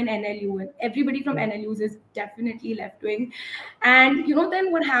I'm from an NLU, and everybody from Hmm. NLUs is definitely left wing. And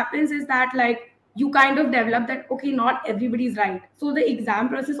then what happens is that like you kind of develop that, okay, not everybody's right. So the exam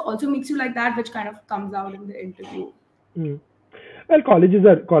process also makes you like that, which kind of comes out in the interview. Hmm. Well, colleges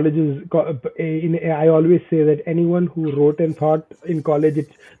are colleges. I always say that anyone who wrote and thought in college,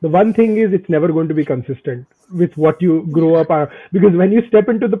 it's the one thing is it's never going to be consistent with what you grow up are, because when you step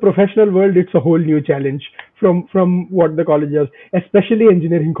into the professional world, it's a whole new challenge from what the college does, especially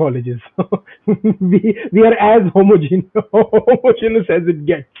engineering colleges. We are as homogeneous as it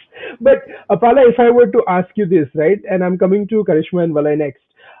gets. But Apala, if I were to ask you this, right, and I'm coming to Karishma and Valay next.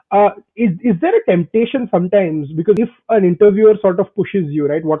 is there a temptation sometimes, because if an interviewer sort of pushes you,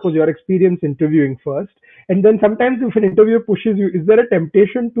 right, what was your experience interviewing first, and then sometimes if an interviewer pushes you, is there a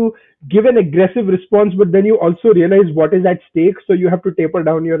temptation to give an aggressive response, but then you also realize what is at stake, so you have to taper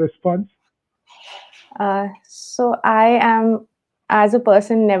down your response? So I am, as a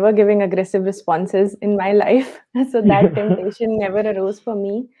person, never giving aggressive responses in my life. So that temptation never arose for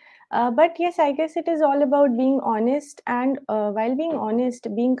me. But yes, I guess it is all about being honest, and while being honest,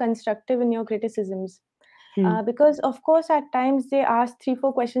 being constructive in your criticisms. Because of course, at times they ask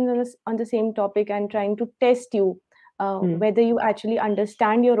 3-4 questions on the same topic and trying to test you, whether you actually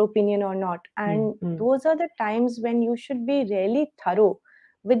understand your opinion or not. And those are the times when you should be really thorough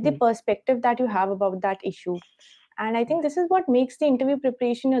with the perspective that you have about that issue. And I think this is what makes the interview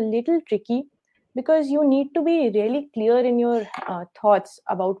preparation a little tricky, because you need to be really clear in your thoughts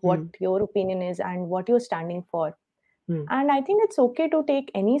about what your opinion is and what you're standing for. And I think it's okay to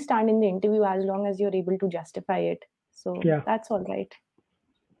take any stand in the interview as long as you're able to justify it. So Yeah. that's all right.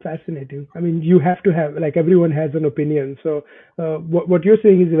 Fascinating. I mean, you have to have, like, everyone has an opinion. So what you're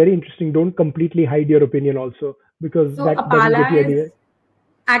saying is very interesting. Don't completely hide your opinion also, because So that doesn't get you Apala anywhere. is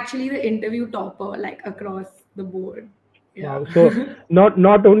actually the interview topper, like across the board. Yeah. Wow. So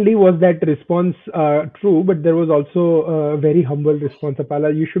not only was that response true, but there was also a very humble response.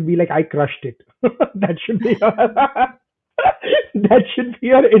 Apala, you should be like, I crushed it. That should be your, that should be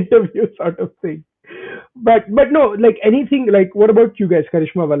your interview sort of thing. But no, like anything, like what about you guys,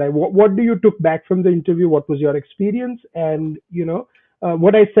 Karishma, Valay? What do you took back from the interview? What was your experience? And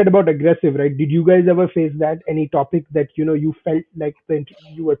what I said about aggressive, right? Did you guys ever face that? Any topic that you felt like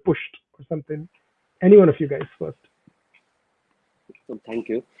you were pushed or something? Any one of you guys first? So thank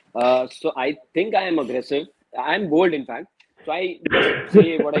you. So I think I am aggressive. I am bold, in fact. So I just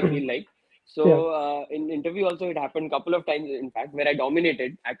say what I feel like. So in interview also it happened a couple of times, in fact, where I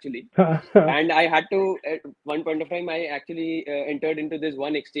dominated actually, and I had to at one point of time I actually entered into this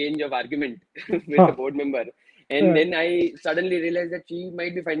one exchange of argument with a board member, and then I suddenly realized that she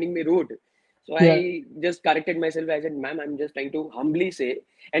might be finding me rude. So I just corrected myself. I said, "Ma'am, I'm just trying to humbly say,"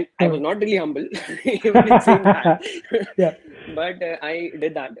 and I was not really humble even in saying that. Yeah. But I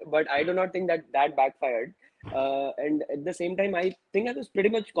did that. But I do not think that that backfired. And at the same time, I think I was pretty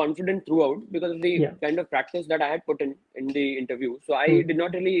much confident throughout because of the kind of practice that I had put in the interview. So I did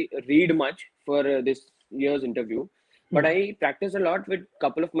not really read much for this year's interview, but I practiced a lot with a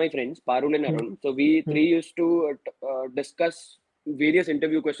couple of my friends, Parul and Arun. So we three used to discuss various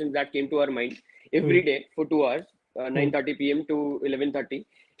interview questions that came to our mind every day for 2 hours, 9:30 p.m. to 11:30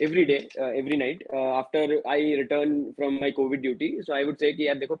 every day, every night after I return from my COVID duty. So I would say कि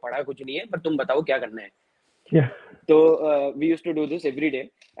यार देखो पढ़ा कुछ नहीं है पर तुम बताओ क्या करना है. Yeah. So we used to do this every day,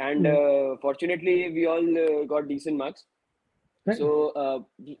 and fortunately we all got decent marks. Right. So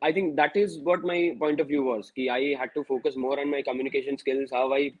I think that is what my point of view was. Ki I had to focus more on my communication skills,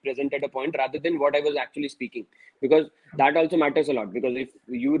 how I presented a point rather than what I was actually speaking, because that also matters a lot. Because if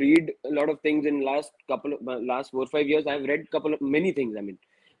you read a lot of things in last 4-5 years, I've read many things. I mean,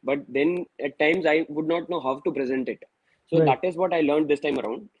 but then at times I would not know how to present it. So Right. that is what I learned this time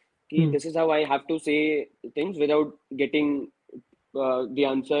around. Ki this is how I have to say things without getting the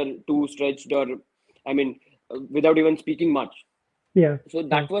answer too stretched, or I mean, without even speaking much. Yeah. So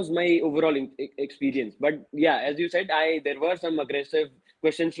that was my overall experience. But yeah, as you said, there were some aggressive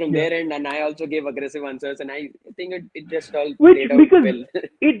questions from their end, and I also gave aggressive answers, and I think it just all Which, played out because well.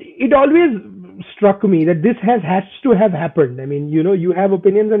 it always struck me that this has to have happened. I mean, you have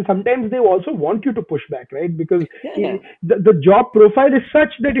opinions, and sometimes they also want you to push back, right? Because Yeah. the job profile is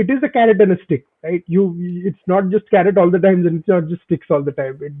such that it is a carrot and a stick, right? It's not just carrot all the time, and it's not just sticks all the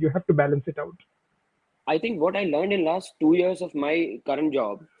time. You have to balance it out. I think what I learned in last 2 years of my current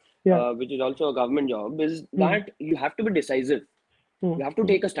job, Yeah. which is also a government job, is that you have to be decisive. Hmm. You have to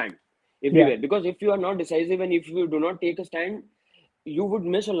take a stand everywhere, because if you are not decisive and if you do not take a stand, you would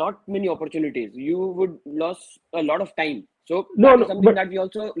miss many opportunities. You would lose a lot of time. So that is something that we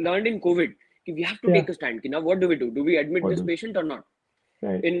also learned in COVID. We have to take a stand. Now what do we do? Do we admit this patient or not?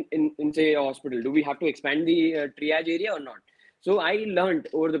 Right. In say a hospital, do we have to expand the triage area or not? So I learned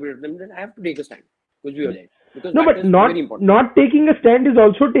over the period of time that I have to take a stand. Because No, that but is very important. not taking a stand is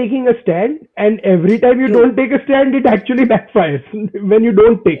also taking a stand, and every time you don't take a stand, it actually backfires when you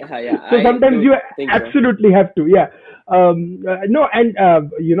don't take. So sometimes you absolutely have to. Yeah. No,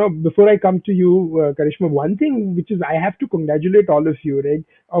 and before I come to you, Karishma, one thing which is I have to congratulate all of you, right?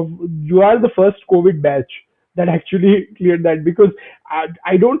 You are the first COVID batch that actually cleared that, because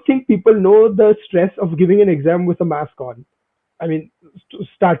I don't think people know the stress of giving an exam with a mask on. I mean,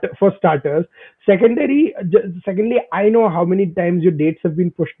 for starters. Secondly, I know how many times your dates have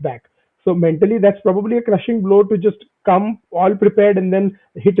been pushed back. So mentally, that's probably a crushing blow to just come all prepared and then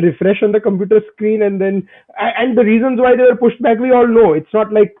hit refresh on the computer screen, and then and the reasons why they were pushed back, we all know. It's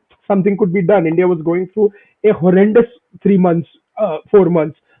not like something could be done. India was going through a horrendous 3 months, 4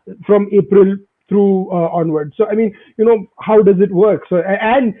 months from April through onwards. So I mean, how does it work? So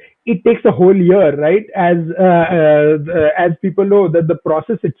and it takes a whole year, right? As people know that the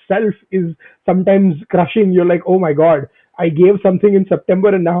process itself is sometimes crushing. You're like, oh my god, I gave something in September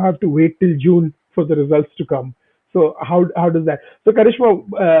and now I have to wait till June for the results to come. So how does that? So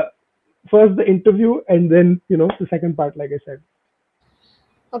Karishma, first the interview and then the second part, like I said.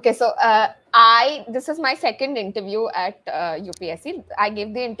 Okay, so this is my second interview at UPSC. I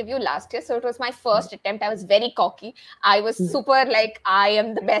gave the interview last year, so it was my first attempt. I was very cocky. I was super like, I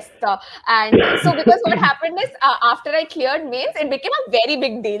am the best. And so because what happened is after I cleared mains, it became a very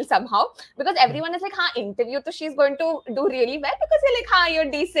big deal somehow, because everyone is like, interview, so she's going to do really well because you're like,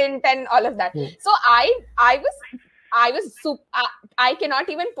 you're decent and all of that. So I was super, I cannot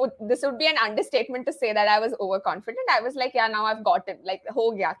even put, this would be an understatement to say that I was overconfident. I was like, yeah, now I've got it, like,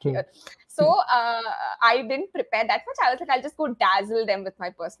 ho gaya clear. So I didn't prepare that much. I was like, I'll just go dazzle them with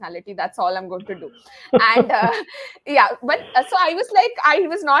my personality. That's all I'm going to do. And but so I was like, I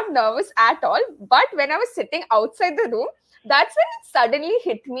was not nervous at all. But when I was sitting outside the room, that's when it suddenly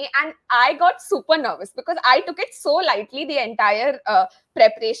hit me, and I got super nervous because I took it so lightly the entire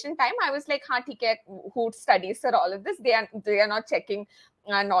preparation time. I was like, theek hai, who studies for all of this? They are not checking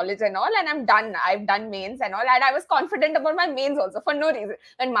knowledge and all, and I'm done. I've done mains and all, and I was confident about my mains also for no reason.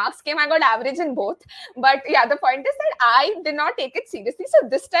 When marks came, I got average in both. But yeah, the point is that I did not take it seriously. So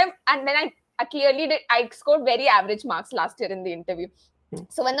this time, and then I clearly did. I scored very average marks last year in the interview.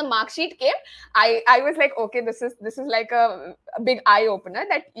 So when the mark sheet came, I was like, okay, this is like a big eye opener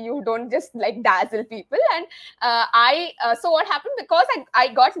that you don't just like dazzle people. And so what happened, because I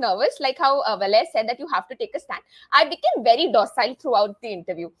got nervous, like how Valay said that you have to take a stand. I became very docile throughout the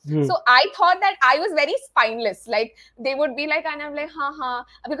interview. So I thought that I was very spineless. Like they would be like, and I'm like,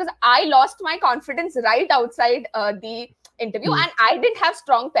 because I lost my confidence right outside the interview, and I didn't have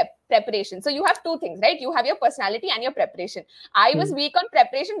strong preparation. So you have two things, right? You have your personality and your preparation. I was weak on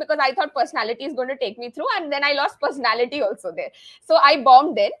preparation because I thought personality is going to take me through, and then I lost personality also there. So I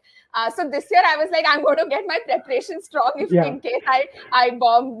bombed in. So this year I was like, I'm going to get my preparation strong in case I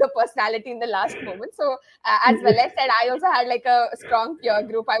bombed the personality in the last moment. So as Valay said, I also had like a strong peer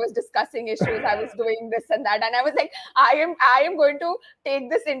group. I was discussing issues. I was doing this and that. And I was like, I am going to take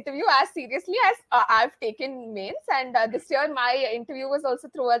this interview as seriously as I've taken mains. And this year my interview was also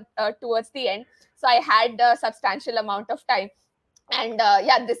towards the end. So I had a substantial amount of time. And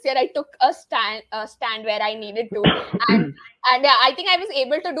this year I took a stand where I needed to, and I think I was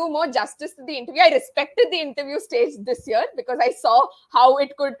able to do more justice to the interview. I respected the interview stage this year because I saw how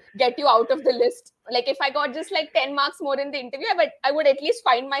it could get you out of the list. Like if I got just like 10 marks more in the interview, I would at least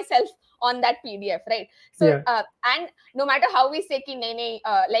find myself on that PDF, right? So and no matter how we say ki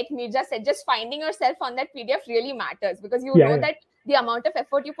like Nirja said, just finding yourself on that PDF really matters, because you know that the amount of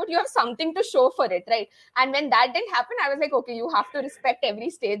effort you put, you have something to show for it, right? And when that didn't happen, I was like, okay, you have to respect every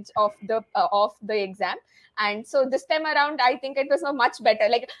stage of the exam. And so this time around, I think it was much better.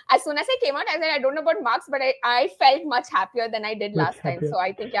 Like as soon as I came out, I said, I don't know about marks, but I felt much happier than I did last time. So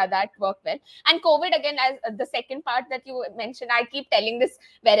I think, that worked well. And COVID, again, as the second part that you mentioned, I keep telling this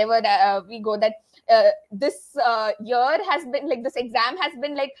wherever we go, that this year has been like, this exam has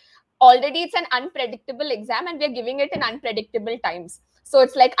been like, already it's an unpredictable exam, and we are giving it in unpredictable times. So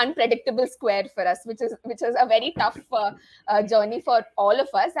it's like unpredictable square for us, which is a very tough journey for all of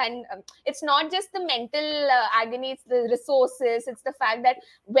us. And it's not just the mental agony, it's the resources, it's the fact that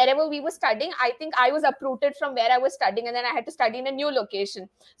wherever we were studying, I think I was uprooted from where I was studying, and then I had to study in a new location.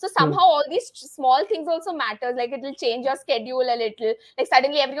 So somehow all these small things also matters. Like it will change your schedule a little. Like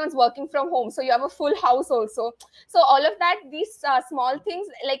suddenly everyone's working from home, so you have a full house also. So all of that, these small things,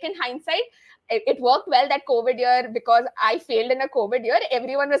 like in hindsight, it worked well that COVID year, because I failed in a COVID year.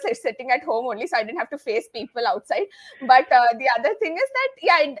 Everyone was sitting at home only, so I didn't have to face people outside. But the other thing is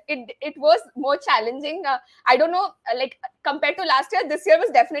that, it was more challenging. I don't know, like compared to last year, this year was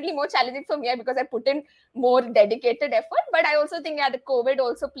definitely more challenging for me because I put in more dedicated effort. But I also think, the COVID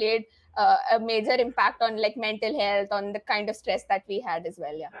also played a major impact on like mental health, on the kind of stress that we had as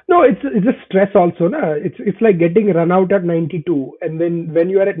well. No, it's a stress also, na. It's like getting run out at 92, and then when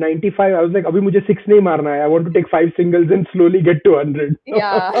you are at 95, I was like, abhi mujhe 6 nahi marna hai. I want to take 5 singles and slowly get to 100.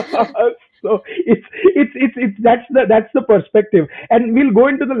 So it's that's the perspective. And we'll go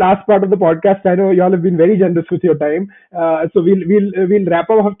into the last part of the podcast. I know y'all have been very generous with your time. So we'll wrap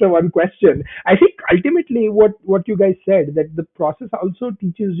up after one question. I think ultimately what you guys said, that the process also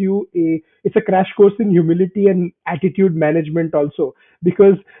teaches you it's a crash course in humility and attitude management also,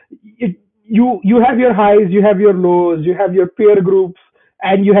 because you have your highs, you have your lows, you have your peer groups,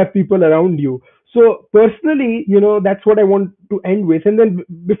 and you have people around you. So personally, that's what I want to end with. And then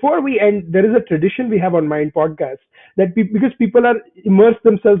before we end, there is a tradition we have on Mind Podcast that because people are immersed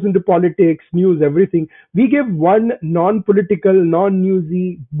themselves into politics, news, everything, we give one non-political,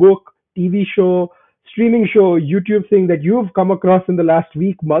 non-newsy book, TV show, streaming show, YouTube thing that you've come across in the last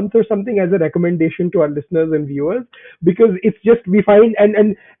week, month, or something as a recommendation to our listeners and viewers. Because it's just we find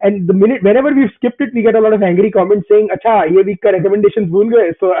and the minute whenever we've skipped it, we get a lot of angry comments saying, "Acha, ye week ka recommendations bhul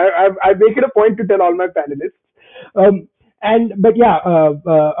gaye." So I make it a point to tell all my panelists. But yeah,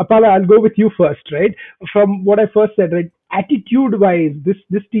 Apala, I'll go with you first, right? From what I first said, right? Attitude wise,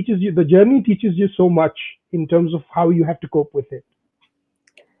 this teaches you, the journey teaches you so much in terms of how you have to cope with it.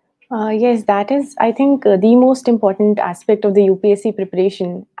 Yes, that is, I think, the most important aspect of the UPSC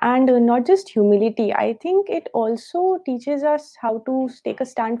preparation. And not just humility, I think it also teaches us how to take a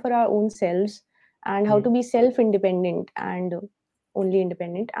stand for our own selves and how to be self independent and only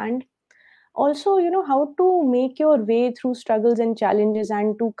independent. And also, how to make your way through struggles and challenges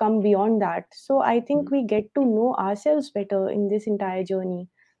and to come beyond that. So I think we get to know ourselves better in this entire journey.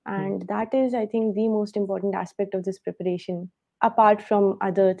 And that is, I think, the most important aspect of this preparation, apart from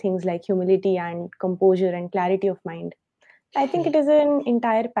other things like humility and composure and clarity of mind. I think it is an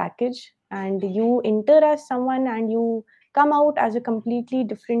entire package, and you enter as someone and you come out as a completely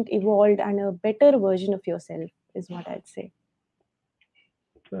different, evolved, and a better version of yourself, is what I'd say.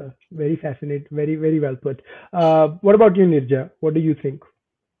 Very fascinating, very, very well put. What about you, Nirja? What do you think?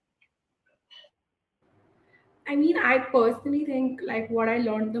 I mean, I personally think like what I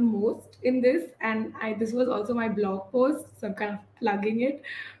learned the most in this, and this was also my blog post, so I'm kind of plugging it.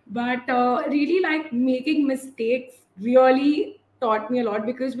 But really, like making mistakes really taught me a lot,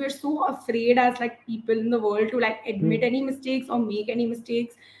 because we're so afraid as like people in the world to like admit any mistakes or make any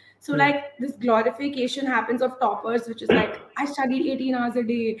mistakes. So like this glorification happens of toppers, which is like I studied 18 hours a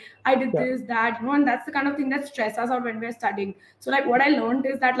day, I did Yeah. this, that, and that's the kind of thing that stresses us out when we're studying. So like what I learned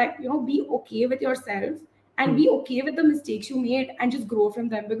is that like be okay with yourself and be okay with the mistakes you made and just grow from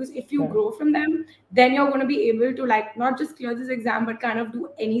them, because if you Yeah. grow from them, then you're going to be able to like not just clear this exam but kind of do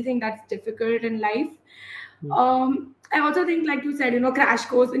anything that's difficult in life. I also think, like you said, crash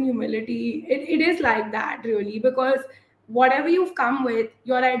course in humility, it is like that really, because whatever you've come with,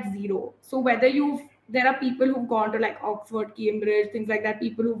 you're at zero. So whether there are people who've gone to like Oxford, Cambridge, things like that,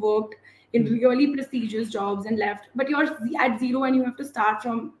 people who worked in really prestigious jobs and left, but you're at zero and you have to start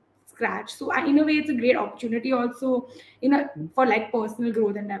from scratch. So in a way, it's a great opportunity also for like personal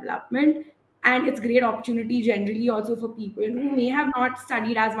growth and development. And it's great opportunity generally also for people who may have not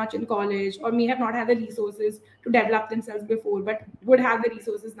studied as much in college or may have not had the resources to develop themselves before, but would have the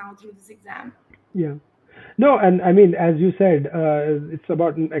resources now through this exam. Yeah. No, and I mean, as you said, it's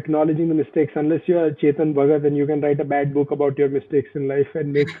about acknowledging the mistakes. Unless you're Chetan Bhagat, then you can write a bad book about your mistakes in life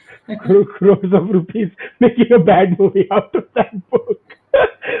and make crores of rupees making a bad movie out of that book.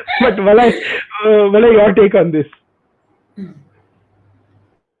 But Valay, your take on this?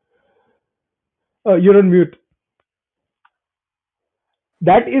 You're on mute.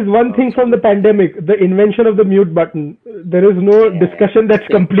 That is one thing from the pandemic, the invention of the mute button. There is no discussion that's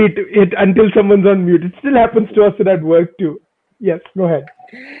complete until someone's on mute. It still happens to us at work too. Yes, go ahead.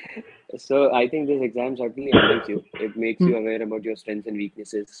 So I think this exam certainly humbles you. It makes you aware about your strengths and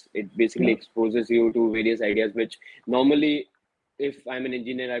weaknesses. It basically exposes you to various ideas which normally, if I'm an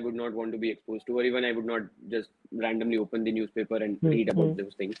engineer, I would not want to be exposed to, or even I would not just randomly open the newspaper and read about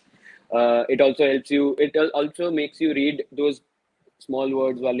those things. It also helps you. It also makes you read those small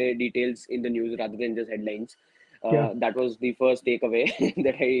words, wale details in the news rather than just headlines. That was the first takeaway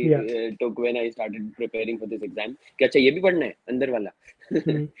that I took when I started preparing for this exam. कि अच्छा ये भी पढ़ना है अंदर वाला.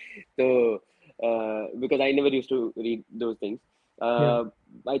 So because I never used to read those things,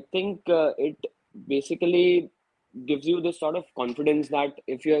 I think it basically gives you this sort of confidence that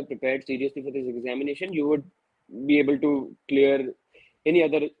if you are prepared seriously for this examination, you would be able to clear any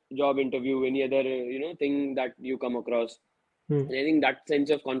other job interview, any other thing that you come across. And I think that sense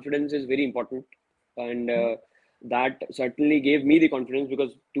of confidence is very important, and that certainly gave me the confidence,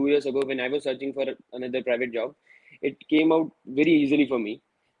 because 2 years ago when I was searching for another private job, it came out very easily for me,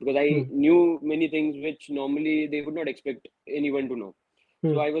 because I knew many things which normally they would not expect anyone to know.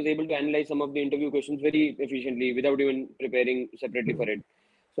 So I was able to analyze some of the interview questions very efficiently without even preparing separately for it.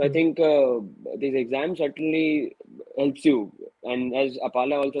 So I think these exams certainly helps you. And as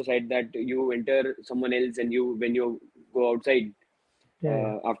Apala also said, that you enter someone else, and when you go outside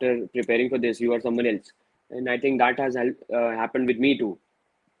after preparing for this, you are someone else. And I think that has happened with me too.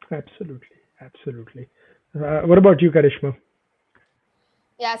 Absolutely, absolutely. What about you, Karishma?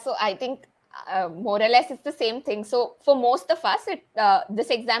 Yeah, so I think more or less it's the same thing. So for most of us, this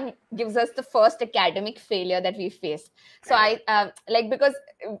exam gives us the first academic failure that we faced. So I because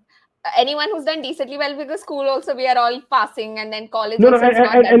anyone who's done decently well with the school also, we are all passing, and then college No, also, it's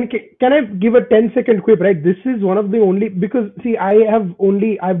not that. and can I give a 10-second quip, right? This is one of the only, because see,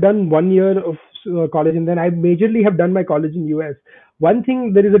 I've done 1 year of college, and then I majorly have done my college in US. One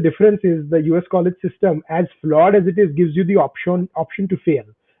thing there is a difference is the US college system, as flawed as it is, gives you the option to fail.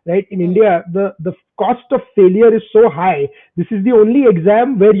 Right? In India, the cost of failure is so high. This is the only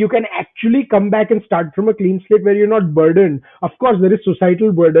exam where you can actually come back and start from a clean slate, where you're not burdened. Of course, there is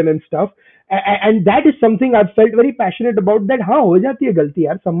societal burden and stuff, and that is something I've felt very passionate about. That हाँ हो जाती है गलती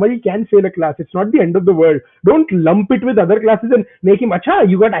यार. Somebody can fail a class. It's not the end of the world. Don't lump it with other classes and make him अच्छा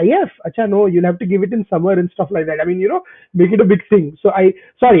you got IF. अच्छा no, you'll have to give it in summer and stuff like that. I mean, make it a big thing. So I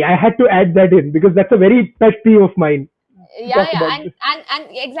had to add that in because that's a very pet peeve of mine. Yeah, and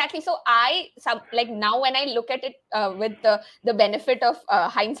exactly. So like now when I look at it with the benefit of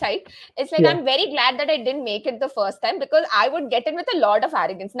hindsight, it's like I'm very glad that I didn't make it the first time, because I would get in with a lot of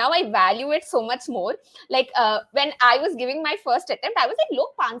arrogance. Now I value it so much more. Like when I was giving my first attempt, I was like, "Log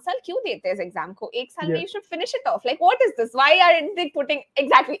 5 saal kyun dete hai is exam ko? 1 saal mein you should finish it off. Like, what is this? Why aren't they putting?"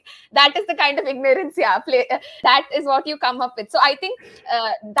 Exactly. That is the kind of ignorance, that is what you come up with. So I think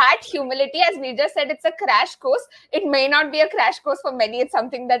that humility, as Nirja said, it's a crash course. It may not be a crash course for many. It's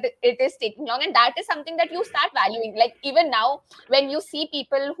something that it is taking long, and that is something that you start valuing. Like even now, when you see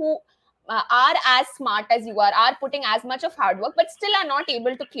people who are as smart as you are putting as much of hard work, but still are not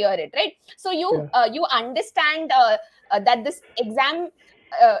able to clear it, right? So you understand that this exam,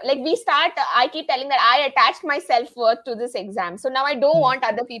 like I keep telling that I attached my self-worth to this exam, so now I don't want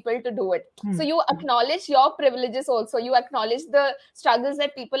other people to do it. So you acknowledge your privileges also, you acknowledge the struggles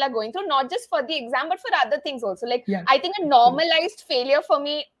that people are going through, not just for the exam but for other things also. Like I think a normalized failure for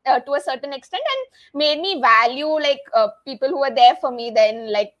me to a certain extent, and made me value like people who are there for me,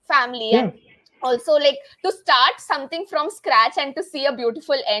 then like family, and also like to start something from scratch and to see a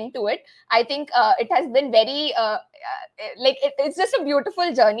beautiful end to it. I think it has been very like it's just a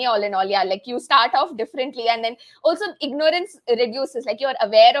beautiful journey all in all. Like you start off differently, and then also ignorance reduces. Like you're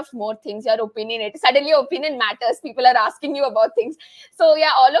aware of more things, you're opinionated, suddenly your opinion matters, people are asking you about things. So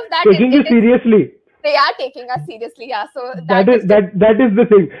all of that taking you seriously. They are taking us seriously. So that is the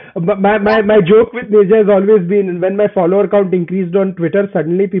thing. My joke with Nirja has always been, when my follower count increased on Twitter,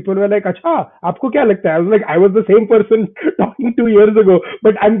 suddenly people were like, "Acha, aapko kya lagta hai?" I was like, I was the same person talking 2 years ago,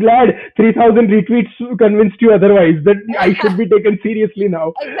 but I'm glad 3,000 retweets convinced you otherwise, that I should be taken seriously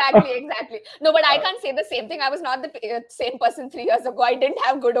now. Exactly. No, but I can't say the same thing. I was not the same person 3 years ago. I didn't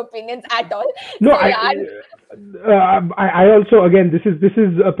have good opinions at all. No, I also, again, this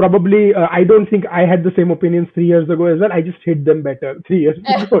is probably I don't think I had the same opinions 3 years ago as well. I just hid them better 3 years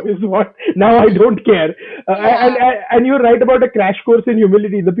ago is what. Now I don't care. And you're right about a crash course in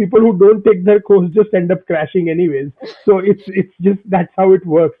humility. The people who don't take their course just end up crashing anyways. So it's just, that's how it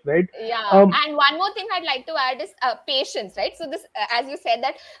works, right? And one more thing I'd like to add is patience, right? So this, as you said,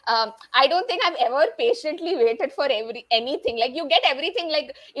 that I don't think I've ever patiently waited for anything. Like you get everything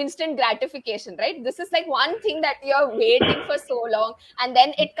like instant gratification, right? This is like one thing that you're waiting for so long, and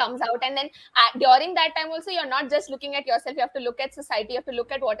then it comes out, and then during that time also, you're not just looking at yourself, you have to look at society, you have to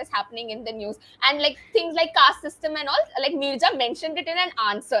look at what is happening in the news, and like things like caste system and all. Like Nirja mentioned it in an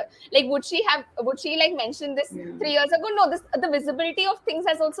answer. Like would she like mention this 3 years ago? No, the visibility of things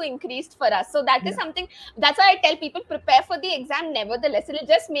has also increased for us. So that is something, that's why I tell people, prepare for the exam nevertheless. It'll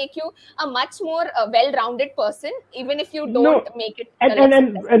just make you a much more well-rounded person, even if you don't make it.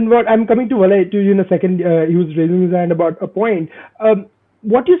 And what I'm coming to Valay to you in a second. He was raising his hand about a point.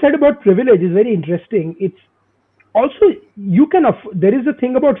 What you said about privilege is very interesting. It's also, you can there is a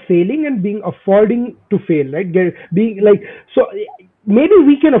thing about failing and being affording to fail, right? Being like, so maybe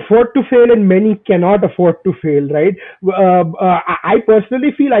we can afford to fail and many cannot afford to fail, right? I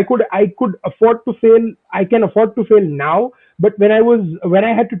personally feel I could afford to fail. I can afford to fail now. But when I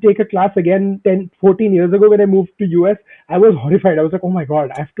had to take a class again 14 years ago when I moved to US, I was horrified. I was like, oh my God,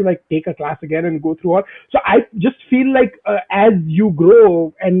 I have to like take a class again and go through all. So I just feel like as you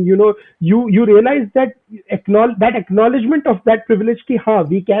grow and you realize that acknowledgement of that privilege ki haan,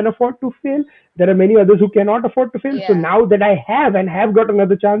 we can afford to fail. There are many others who cannot afford to fail. So now that I have got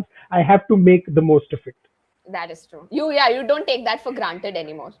another chance, I have to make the most of it. That is true. You don't take that for granted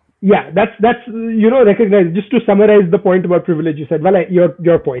anymore. Yeah, that's recognized. Just to summarize the point about privilege, you said, well,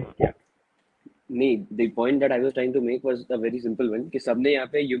 your point. Yeah. नहीं, the point that I was trying to make was a very simple one कि सबने यहाँ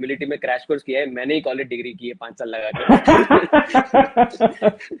पे humility में crash course किया है. मैंने ही college degree की है 5 साल लगा के.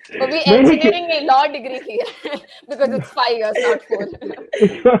 तो भी engineering में law degree की है because it's 5 years not 4.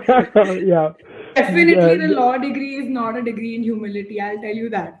 Yeah. Definitely the law degree is not a degree in humility. I'll tell you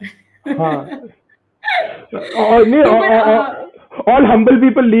that. All humble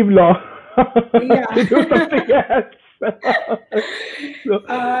people leave law. Yeah. To do something else.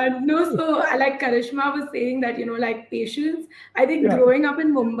 So like Karishma was saying that, like patience, I think growing up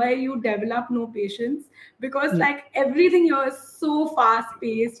in Mumbai, you develop no patience because like everything here is so fast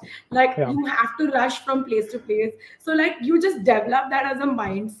paced, like you have to rush from place to place. So like you just develop that as a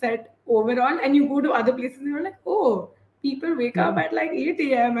mindset overall, and you go to other places and you're like, oh, people wake up at like 8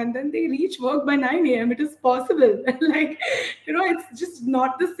 a.m. and then they reach work by 9 a.m. It is possible. Like, it's just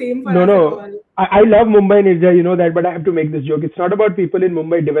not the same for us at all. I love Mumbai, Nirja, you know that, but I have to make this joke. It's not about people in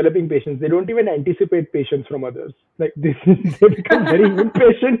Mumbai developing patience. They don't even anticipate patience from others. Like, they become very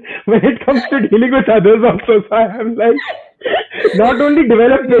impatient when it comes to dealing with others also. So I am like, not only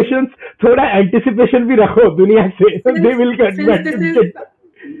develop patience, thoda anticipation bhi rakho duniya se. They will get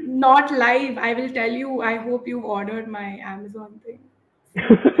not live, I will tell you, I hope you've ordered my Amazon thing.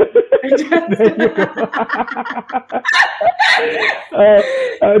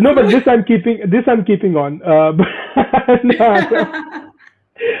 No, but this I'm keeping on. No,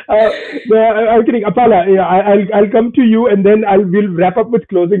 I'm kidding. Apala, I'll come to you and then we'll wrap up with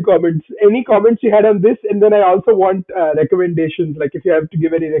closing comments. Any comments you had on this? And then I also want recommendations, like if you have to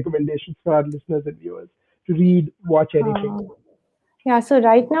give any recommendations for our listeners and viewers to read, watch anything. Yeah, so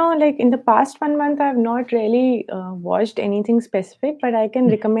right now, like in the past 1 month, I've not really watched anything specific, but I can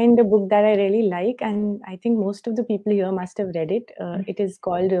recommend a book that I really like, and I think most of the people here must have read it. It is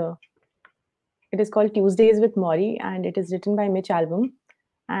called Tuesdays with Maury, and it is written by Mitch Albom,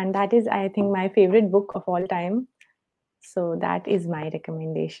 and that is, I think, my favorite book of all time. So that is my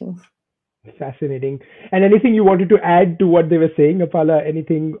recommendation. Fascinating. And anything you wanted to add to what they were saying, Apala?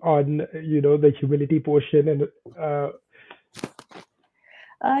 Anything on the humility portion and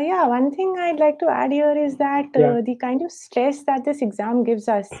yeah, one thing I'd like to add here is that the kind of stress that this exam gives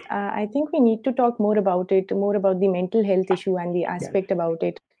us, I think we need to talk more about it, more about the mental health issue and the aspect about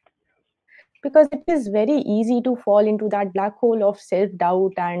it. Because it is very easy to fall into that black hole of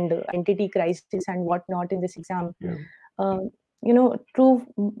self-doubt and identity crisis and whatnot in this exam. True,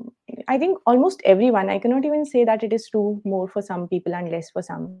 I think almost everyone, I cannot even say that it is true more for some people and less for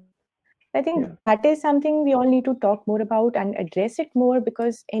some. I think that is something we all need to talk more about and address it more,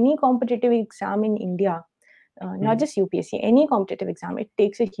 because any competitive exam in India, not just UPSC, any competitive exam, it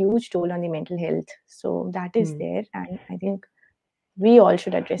takes a huge toll on the mental health. So that is there, and I think we all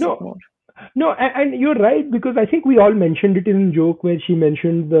should address it more. No, and you're right, because I think we all mentioned it in joke where she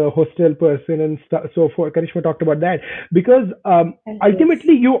mentioned the hostel person and so forth. Karishma talked about that because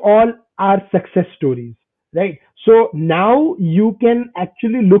ultimately you all are success stories, right? So now you can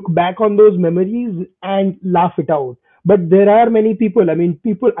actually look back on those memories and laugh it out. But there are many people. I mean,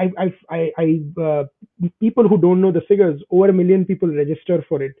 people who don't know the figures. Over 1 million people register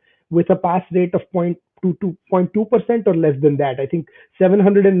for it with a pass rate of 0.2% or less than that. I think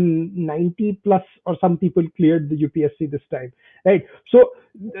 790 plus or some people cleared the UPSC this time, right? So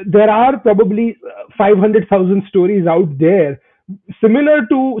there are probably 500,000 stories out there similar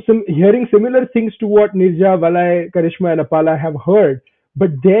to hearing similar things to what Nirja, Valay, Karishma, and Apala have heard, but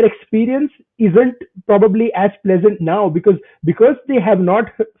their experience isn't probably as pleasant now because they have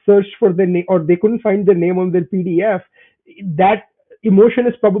not searched for their name or they couldn't find their name on their PDF. That emotion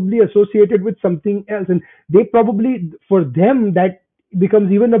is probably associated with something else, and they probably, for them, that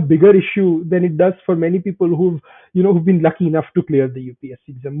becomes even a bigger issue than it does for many people who've been lucky enough to clear the UPSC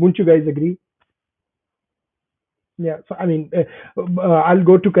exam. Wouldn't you guys agree? Yeah, so I mean, I'll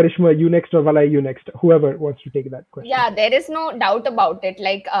go to Karishma, you next, or Valay, you next. Whoever wants to take that question. Yeah, there is no doubt about it.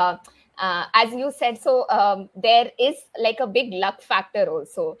 Like, as you said, so there is like a big luck factor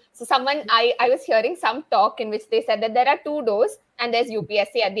also. So I was hearing some talk in which they said that there are 2 doors and there's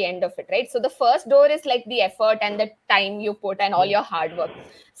UPSC at the end of it, right? So the first door is like the effort and the time you put and all your hard work.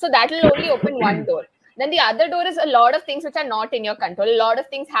 So that will only open one door. Then the other door is a lot of things which are not in your control. A lot of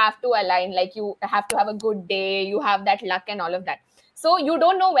things have to align, like you have to have a good day, you have that luck and all of that. So you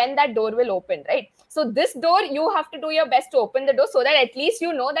don't know when that door will open, right? So this door, you have to do your best to open the door so that at least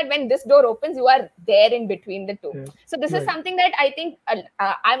you know that when this door opens, you are there in between the two. So this is something that I think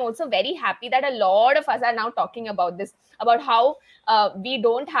I'm also very happy that a lot of us are now talking about this, about how we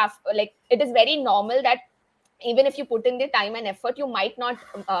don't have, like, it is very normal that even if you put in the time and effort, you might not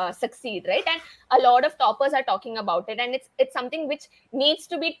succeed, right? And a lot of toppers are talking about it, and it's something which needs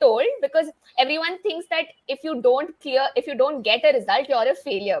to be told, because everyone thinks that if you don't get a result, you're a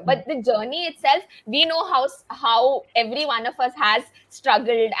failure. But the journey itself, we know how every one of us has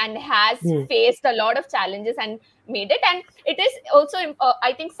struggled and has faced a lot of challenges and made it. And it is also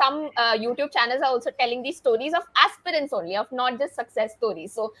I think some YouTube channels are also telling these stories of aspirants only, of not just success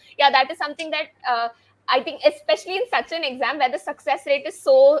stories. So yeah, that is something that I think, especially in such an exam where the success rate is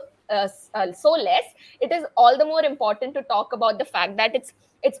so less, it is all the more important to talk about the fact that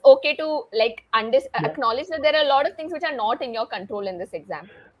it's okay to acknowledge that there are a lot of things which are not in your control in this exam.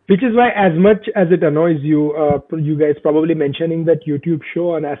 Which is why, as much as it annoys you, you guys probably mentioning that YouTube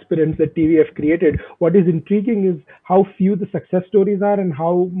show on Aspirants that TV have created, what is intriguing is how few the success stories are, and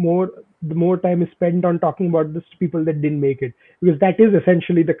how the more time is spent on talking about the people that didn't make it, because that is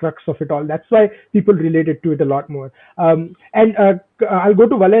essentially the crux of it all. That's why people related to it a lot more. And I'll go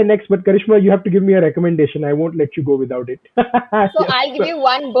to Valay next, but Karishma, you have to give me a recommendation. I won't let you go without it. So I'll give you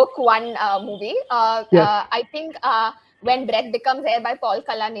one book, one movie. I think When Breath Becomes Air by Paul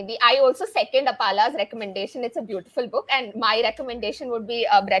Kalanidhi. I also second Apala's recommendation. It's a beautiful book, and my recommendation would be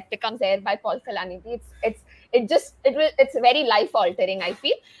Breath Becomes Air by Paul Kalanidhi. It's very life altering, I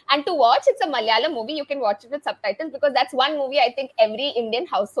feel. And to watch, it's a Malayalam movie. You can watch it with subtitles, because that's one movie I think every Indian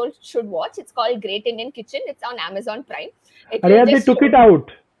household should watch. It's called Great Indian Kitchen. It's on Amazon Prime. They took it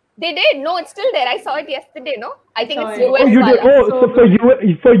out. They did. No, it's still there. I saw it yesterday. No, I think it's US. Oh, you did. Oh, so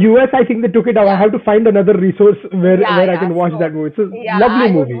for US, I think they took it out. I have to find another resource where I can watch that movie. It's a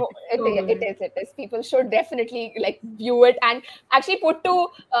lovely movie. It is. People should definitely view it, and actually put to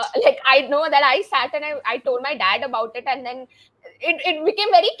I know that I sat and I told my dad about it, and then it became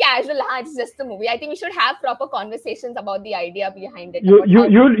very casual. It's just a movie. I think we should have proper conversations about the idea behind it.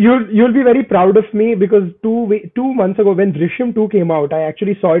 You'll be very proud of me, because 2 months ago when Drishyam 2 came out, I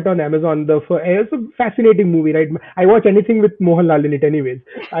actually saw it on Amazon. It's a fascinating movie, right? I watch anything with Mohanlal in it anyways.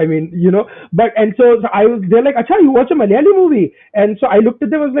 I mean, they're like, "Acha, you watch a Malayali movie?" And so I looked at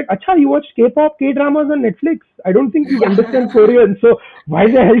them, I was like, "Acha, you watch K-pop, K-dramas on Netflix? I don't think you understand Korean. So why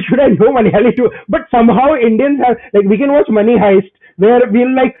the hell should I know Malayali too?" But somehow Indians have, we can watch Money Heist, where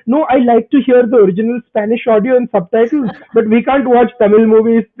we'll no, I like to hear the original Spanish audio and subtitles, but we can't watch Tamil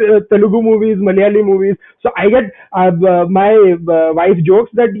movies, Telugu movies, Malayali movies. So I get my wife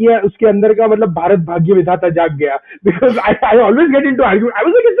jokes that uske andar ka matlab Bharat Bhagya Vidhata jag gaya, because I always get into argument. I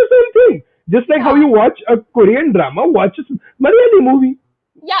was like, it's the same thing. Just like how you watch a Korean drama, watch a Malayali movie.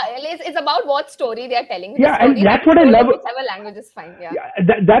 Yeah, it's about what story they are telling. And that's what I love. Whichever language is fine.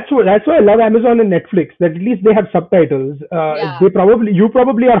 That's why I love Amazon and Netflix. That at least they have subtitles. You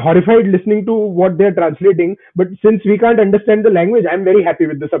probably are horrified listening to what they're translating, but since we can't understand the language, I'm very happy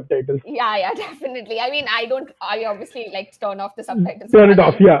with the subtitles. Yeah, definitely. I mean, I obviously turn off the subtitles. Turn it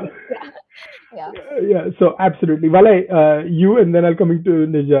off. Yeah. So absolutely, Valay, you, and then I'll coming to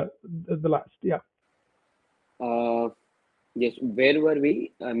Nirja, the last. Yes, where were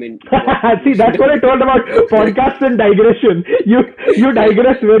we? I mean, see, that's what I told about podcast and digression. You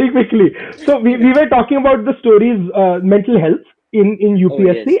digress very quickly. So we were talking about the stories, mental health in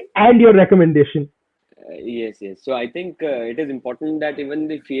UPSC, and your recommendation. Yes. So I think it is important that even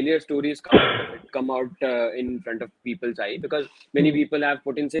the failure stories come out in front of people's eye, because many people have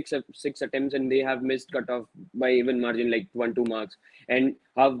put in six attempts and they have missed cutoff by even margin, like 1-2 marks, and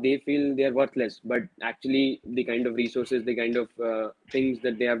how they feel they are worthless. But actually, the kind of resources, the kind of things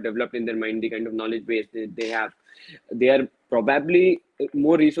that they have developed in their mind, the kind of knowledge base they have, they are probably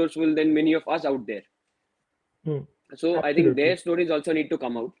more resourceful than many of us out there. So absolutely. I think their stories also need to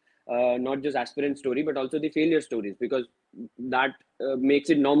come out. Not just aspirant story, but also the failure stories, because that makes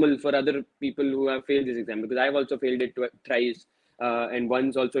it normal for other people who have failed this exam, because I've also failed it thrice and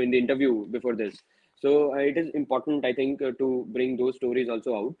once also in the interview before this. So it is important, I think, to bring those stories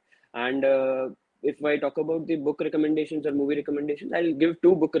also out. And if I talk about the book recommendations or movie recommendations, I'll give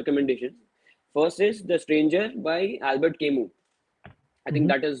 2 book recommendations. First is The Stranger by Albert Camus. I think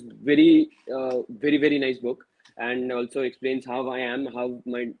that is very, very nice book, and also explains how I am, how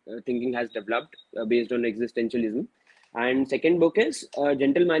my thinking has developed based on existentialism. And second book is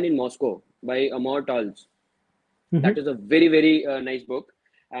Gentleman in Moscow by Amor Towles. That is a very nice book,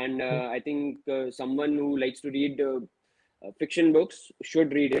 and I think someone who likes to read fiction books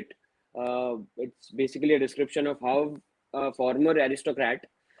should read it. It's basically a description of how a former aristocrat,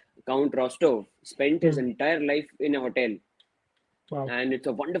 Count Rostov, spent his entire life in a hotel. Wow. And it's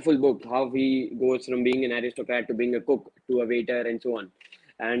a wonderful book, how he goes from being an aristocrat to being a cook to a waiter and so on.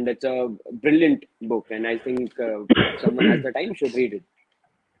 And it's a brilliant book, and I think someone has the time should read it.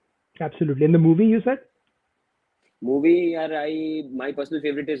 Absolutely. And the movie you said? Movie, my personal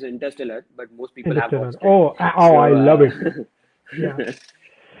favorite is Interstellar, but most people have Interstellar. watched it. Oh, I So, love it. Yeah.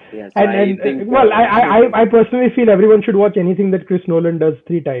 yeah, so And I and think, well, I personally feel everyone should watch anything that Chris Nolan does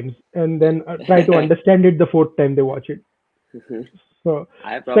three times and then try to understand it the fourth time they watch it. So,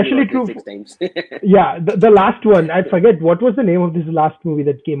 I have probably especially watched it true. six times. Yeah, the last one. I forget what was the name of this last movie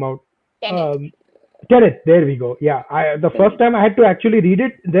that came out. Tenet. Um, Tenet. There we go. Yeah, the first Tenet. time I had to actually read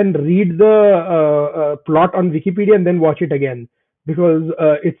it, then read the plot on Wikipedia, and then watch it again because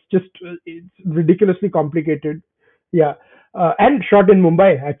it's ridiculously complicated. Yeah, and shot in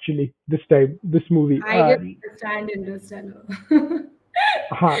Mumbai actually this time. This movie. I can understand Interstellar.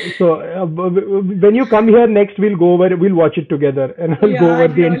 When you come here next, we'll watch it together, and I'll go Yeah, over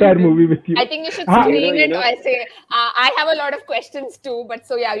I'd the really entire movie do. with you. I think you should Uh, screen You it. know, I say I have a lot of questions too, but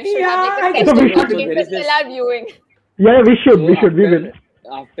so yeah, you should have like Yeah, I a so can we session no, on should, so there is this. interstellar viewing. yeah, So we will.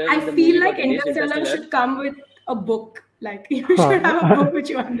 after I the feel movie like got released, Interstellar Interstellar. should come with a book. Like you should Huh. have a book which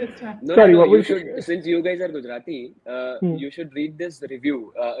you understand. Sorry, No. what You was? should, since you guys are Gujarati, Hmm. you should read this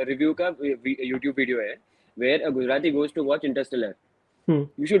review. Review ka YouTube video hai, where a Gujarati goes to watch Interstellar. Hmm.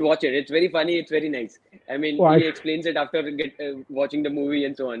 You should watch it. It's very funny. It's very nice. I mean, Oh, he explains it after watching the movie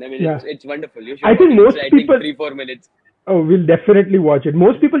and so on. I mean, yeah. it's wonderful. You should I watch think it. It's most I think people. 3-4 minutes. Oh, we'll definitely watch it.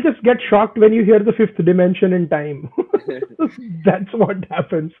 Most people just get shocked when you hear the fifth dimension in time. That's what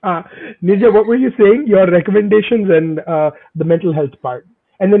happens. Nirja, what were you saying? Your recommendations and the mental health part.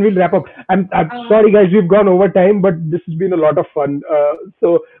 And then we'll wrap up. I'm Uh, sorry, guys, we've gone over time, but this has been a lot of fun.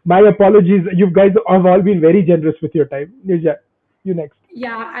 So my apologies. You guys have all been very generous with your time. Nirja, you next.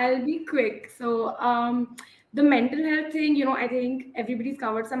 Yeah, I'll be quick. So, the mental health thing, I think everybody's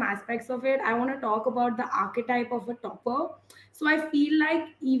covered some aspects of it. I want to talk about the archetype of a topper. So, I feel like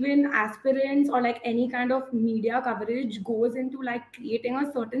even aspirants or like any kind of media coverage goes into like creating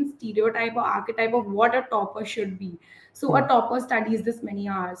a certain stereotype or archetype of what a topper should be. So, Hmm. a topper studies this many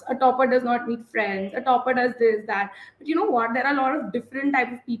hours. A topper does not meet friends. A topper does this, that. But you know what? There are a lot of different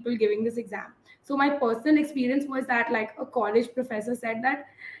type of people giving this exam. So my personal experience was that like a college professor said that,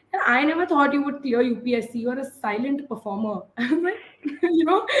 "Yeah, I never thought you would clear UPSC. You're a silent performer." I was like,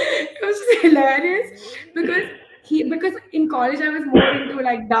 it was just hilarious because in college I was more into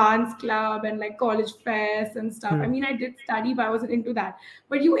like dance club and like college fairs and stuff. I Hmm. mean, I did study, but I wasn't into that.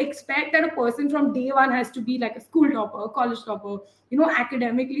 But you expect that a person from day one has to be like a school topper, a college topper,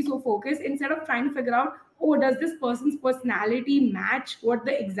 academically so focused instead of trying to figure out, oh, does this person's personality match what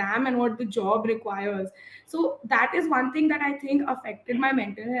the exam and what the job requires? So that is one thing that I think affected my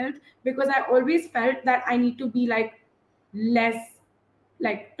mental health because I always felt that I need to be like less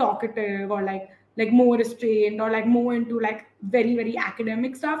like talkative or like more restrained or like more into like very very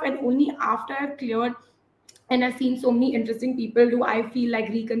academic stuff, and only after I've cleared and I've seen so many interesting people do I feel like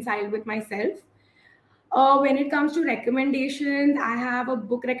reconciled with myself. When it comes to recommendations, I have a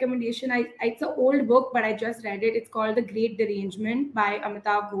book recommendation. It's an old book, but I just read it. It's called The Great Derangement by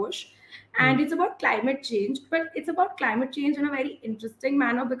Amitav Ghosh. Hmm. And it's about climate change, but it's about climate change in a very interesting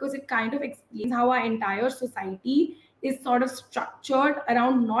manner because it kind of explains how our entire society is sort of structured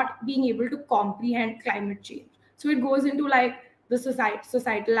around not being able to comprehend climate change. So it goes into like the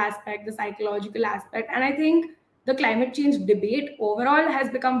societal aspect, the psychological aspect. And I think the climate change debate overall has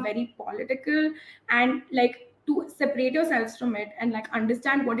become very political, and like to separate yourselves from it and like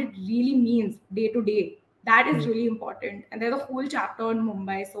understand what it really means day to day, that is Hmm. really important. And there's a whole chapter on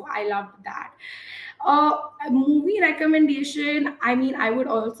Mumbai, so I loved that. A movie recommendation, I mean, I would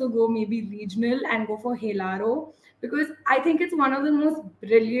also go maybe regional and go for Helaro because I think it's one of the most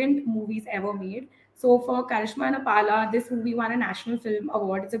brilliant movies ever made. So for Karishma and Apala, this movie won a National Film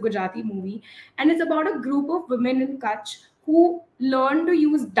Award. It's a Gujarati movie, and it's about a group of women in Kutch who learn to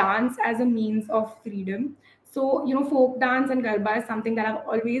use dance as a means of freedom. So, folk dance and Garba is something that I've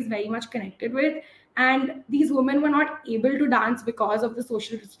always very much connected with. And these women were not able to dance because of the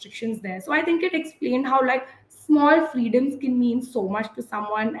social restrictions there. So I think it explained how like small freedoms can mean so much to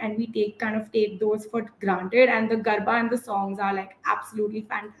someone, and we take those for granted. And the Garba and the songs are like absolutely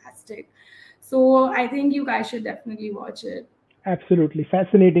fantastic. So I think you guys should definitely watch it. Absolutely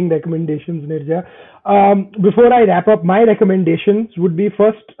fascinating recommendations, Nirja. Before I wrap up, my recommendations would be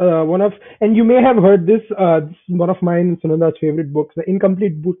first and you may have heard this. This is one of mine, Sunanda's favorite books, The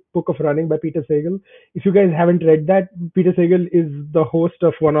Incomplete Book of Running by Peter Sagal. If you guys haven't read that, Peter Sagal is the host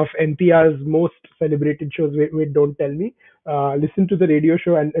of one of NPR's most celebrated shows. Wait, don't tell me. Listen to the radio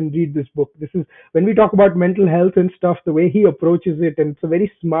show and read this book. This is when we talk about mental health and stuff. The way he approaches it, and it's a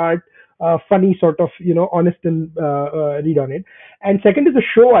very smart, funny sort of honest and read on it. And second is a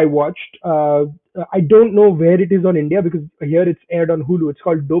show I watched. I don't know where it is on India because here it's aired on Hulu. It's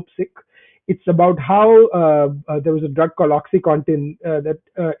called Dope Sick. It's about how there was a drug called OxyContin that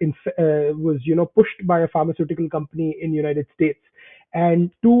was pushed by a pharmaceutical company in United States,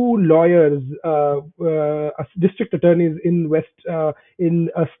 and two lawyers, district attorneys in in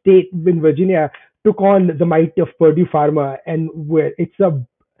a state in Virginia, took on the might of Purdue Pharma, and where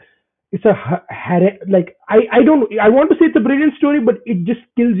like I want to say it's a brilliant story, but it just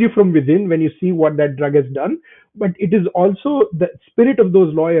kills you from within when you see what that drug has done. But it is also the spirit of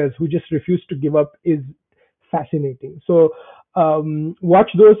those lawyers who just refuse to give up is fascinating. So watch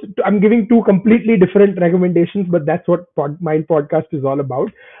those. I'm giving two completely different recommendations, but that's what Mind Podcast is all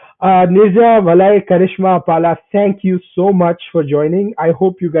about. Nirja, Valay, Karishma, Apala, thank you so much for joining. I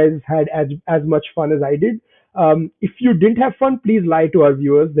hope you guys had as much fun as I did. If you didn't have fun, please lie to our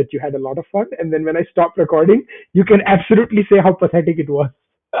viewers that you had a lot of fun. And then when I stop recording, you can absolutely say how pathetic it was.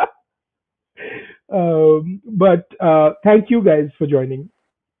 But thank you guys for joining.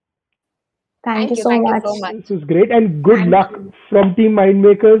 Thank you so much. This was great, and good luck from Team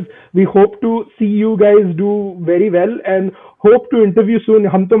Mindmakers. We hope to see you guys do very well, and hope to interview soon.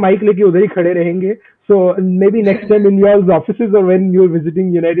 हम तो mic लेके उधर ही खड़े रहेंगे. So maybe next time in your offices, or when you're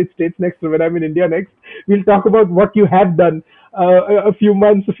visiting United States next, or when I'm in India next, we'll talk about what you have done a few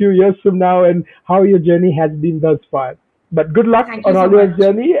months, a few years from now, and how your journey has been thus far. But good luck on all your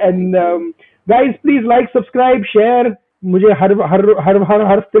journey, and guys, please like, subscribe, share. मुझे हर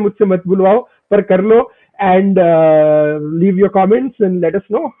हफ्ते मुझसे मत बुलवाओ, पर कर लो, and leave your comments and let us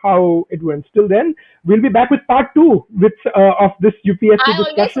know how it went. Till then, we'll be back with part 2 of this UPSC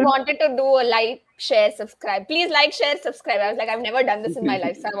discussion. I always wanted to do a like, share, subscribe. Please like, share, subscribe. I was like, I've never done this in my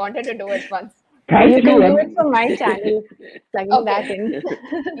life, so I wanted to do it once. You can do it for my channel, plugging that in.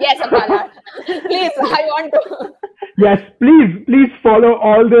 Yes, Apala. Please, I want to. Yes, please follow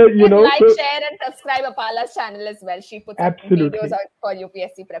all the, like, share, and subscribe Apala's channel as well. She puts up videos out for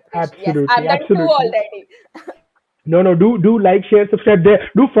UPSC preparation. Absolutely, yes, I've done 2 already. No, do like, share, subscribe. There,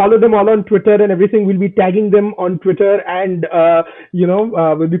 do follow them all on Twitter and everything. We'll be tagging them on Twitter, and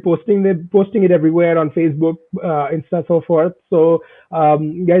we'll be posting it everywhere on Facebook, Insta, so forth. So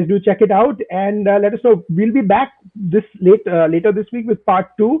guys, do check it out, and let us know. We'll be back later this week with part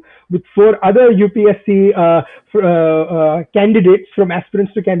 2 with 4 other UPSC candidates, from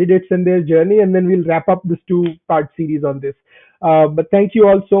aspirants to candidates, and their journey, and then we'll wrap up this 2-part series on this. But thank you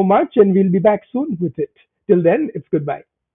all so much, and we'll be back soon with it. Till then, it's goodbye.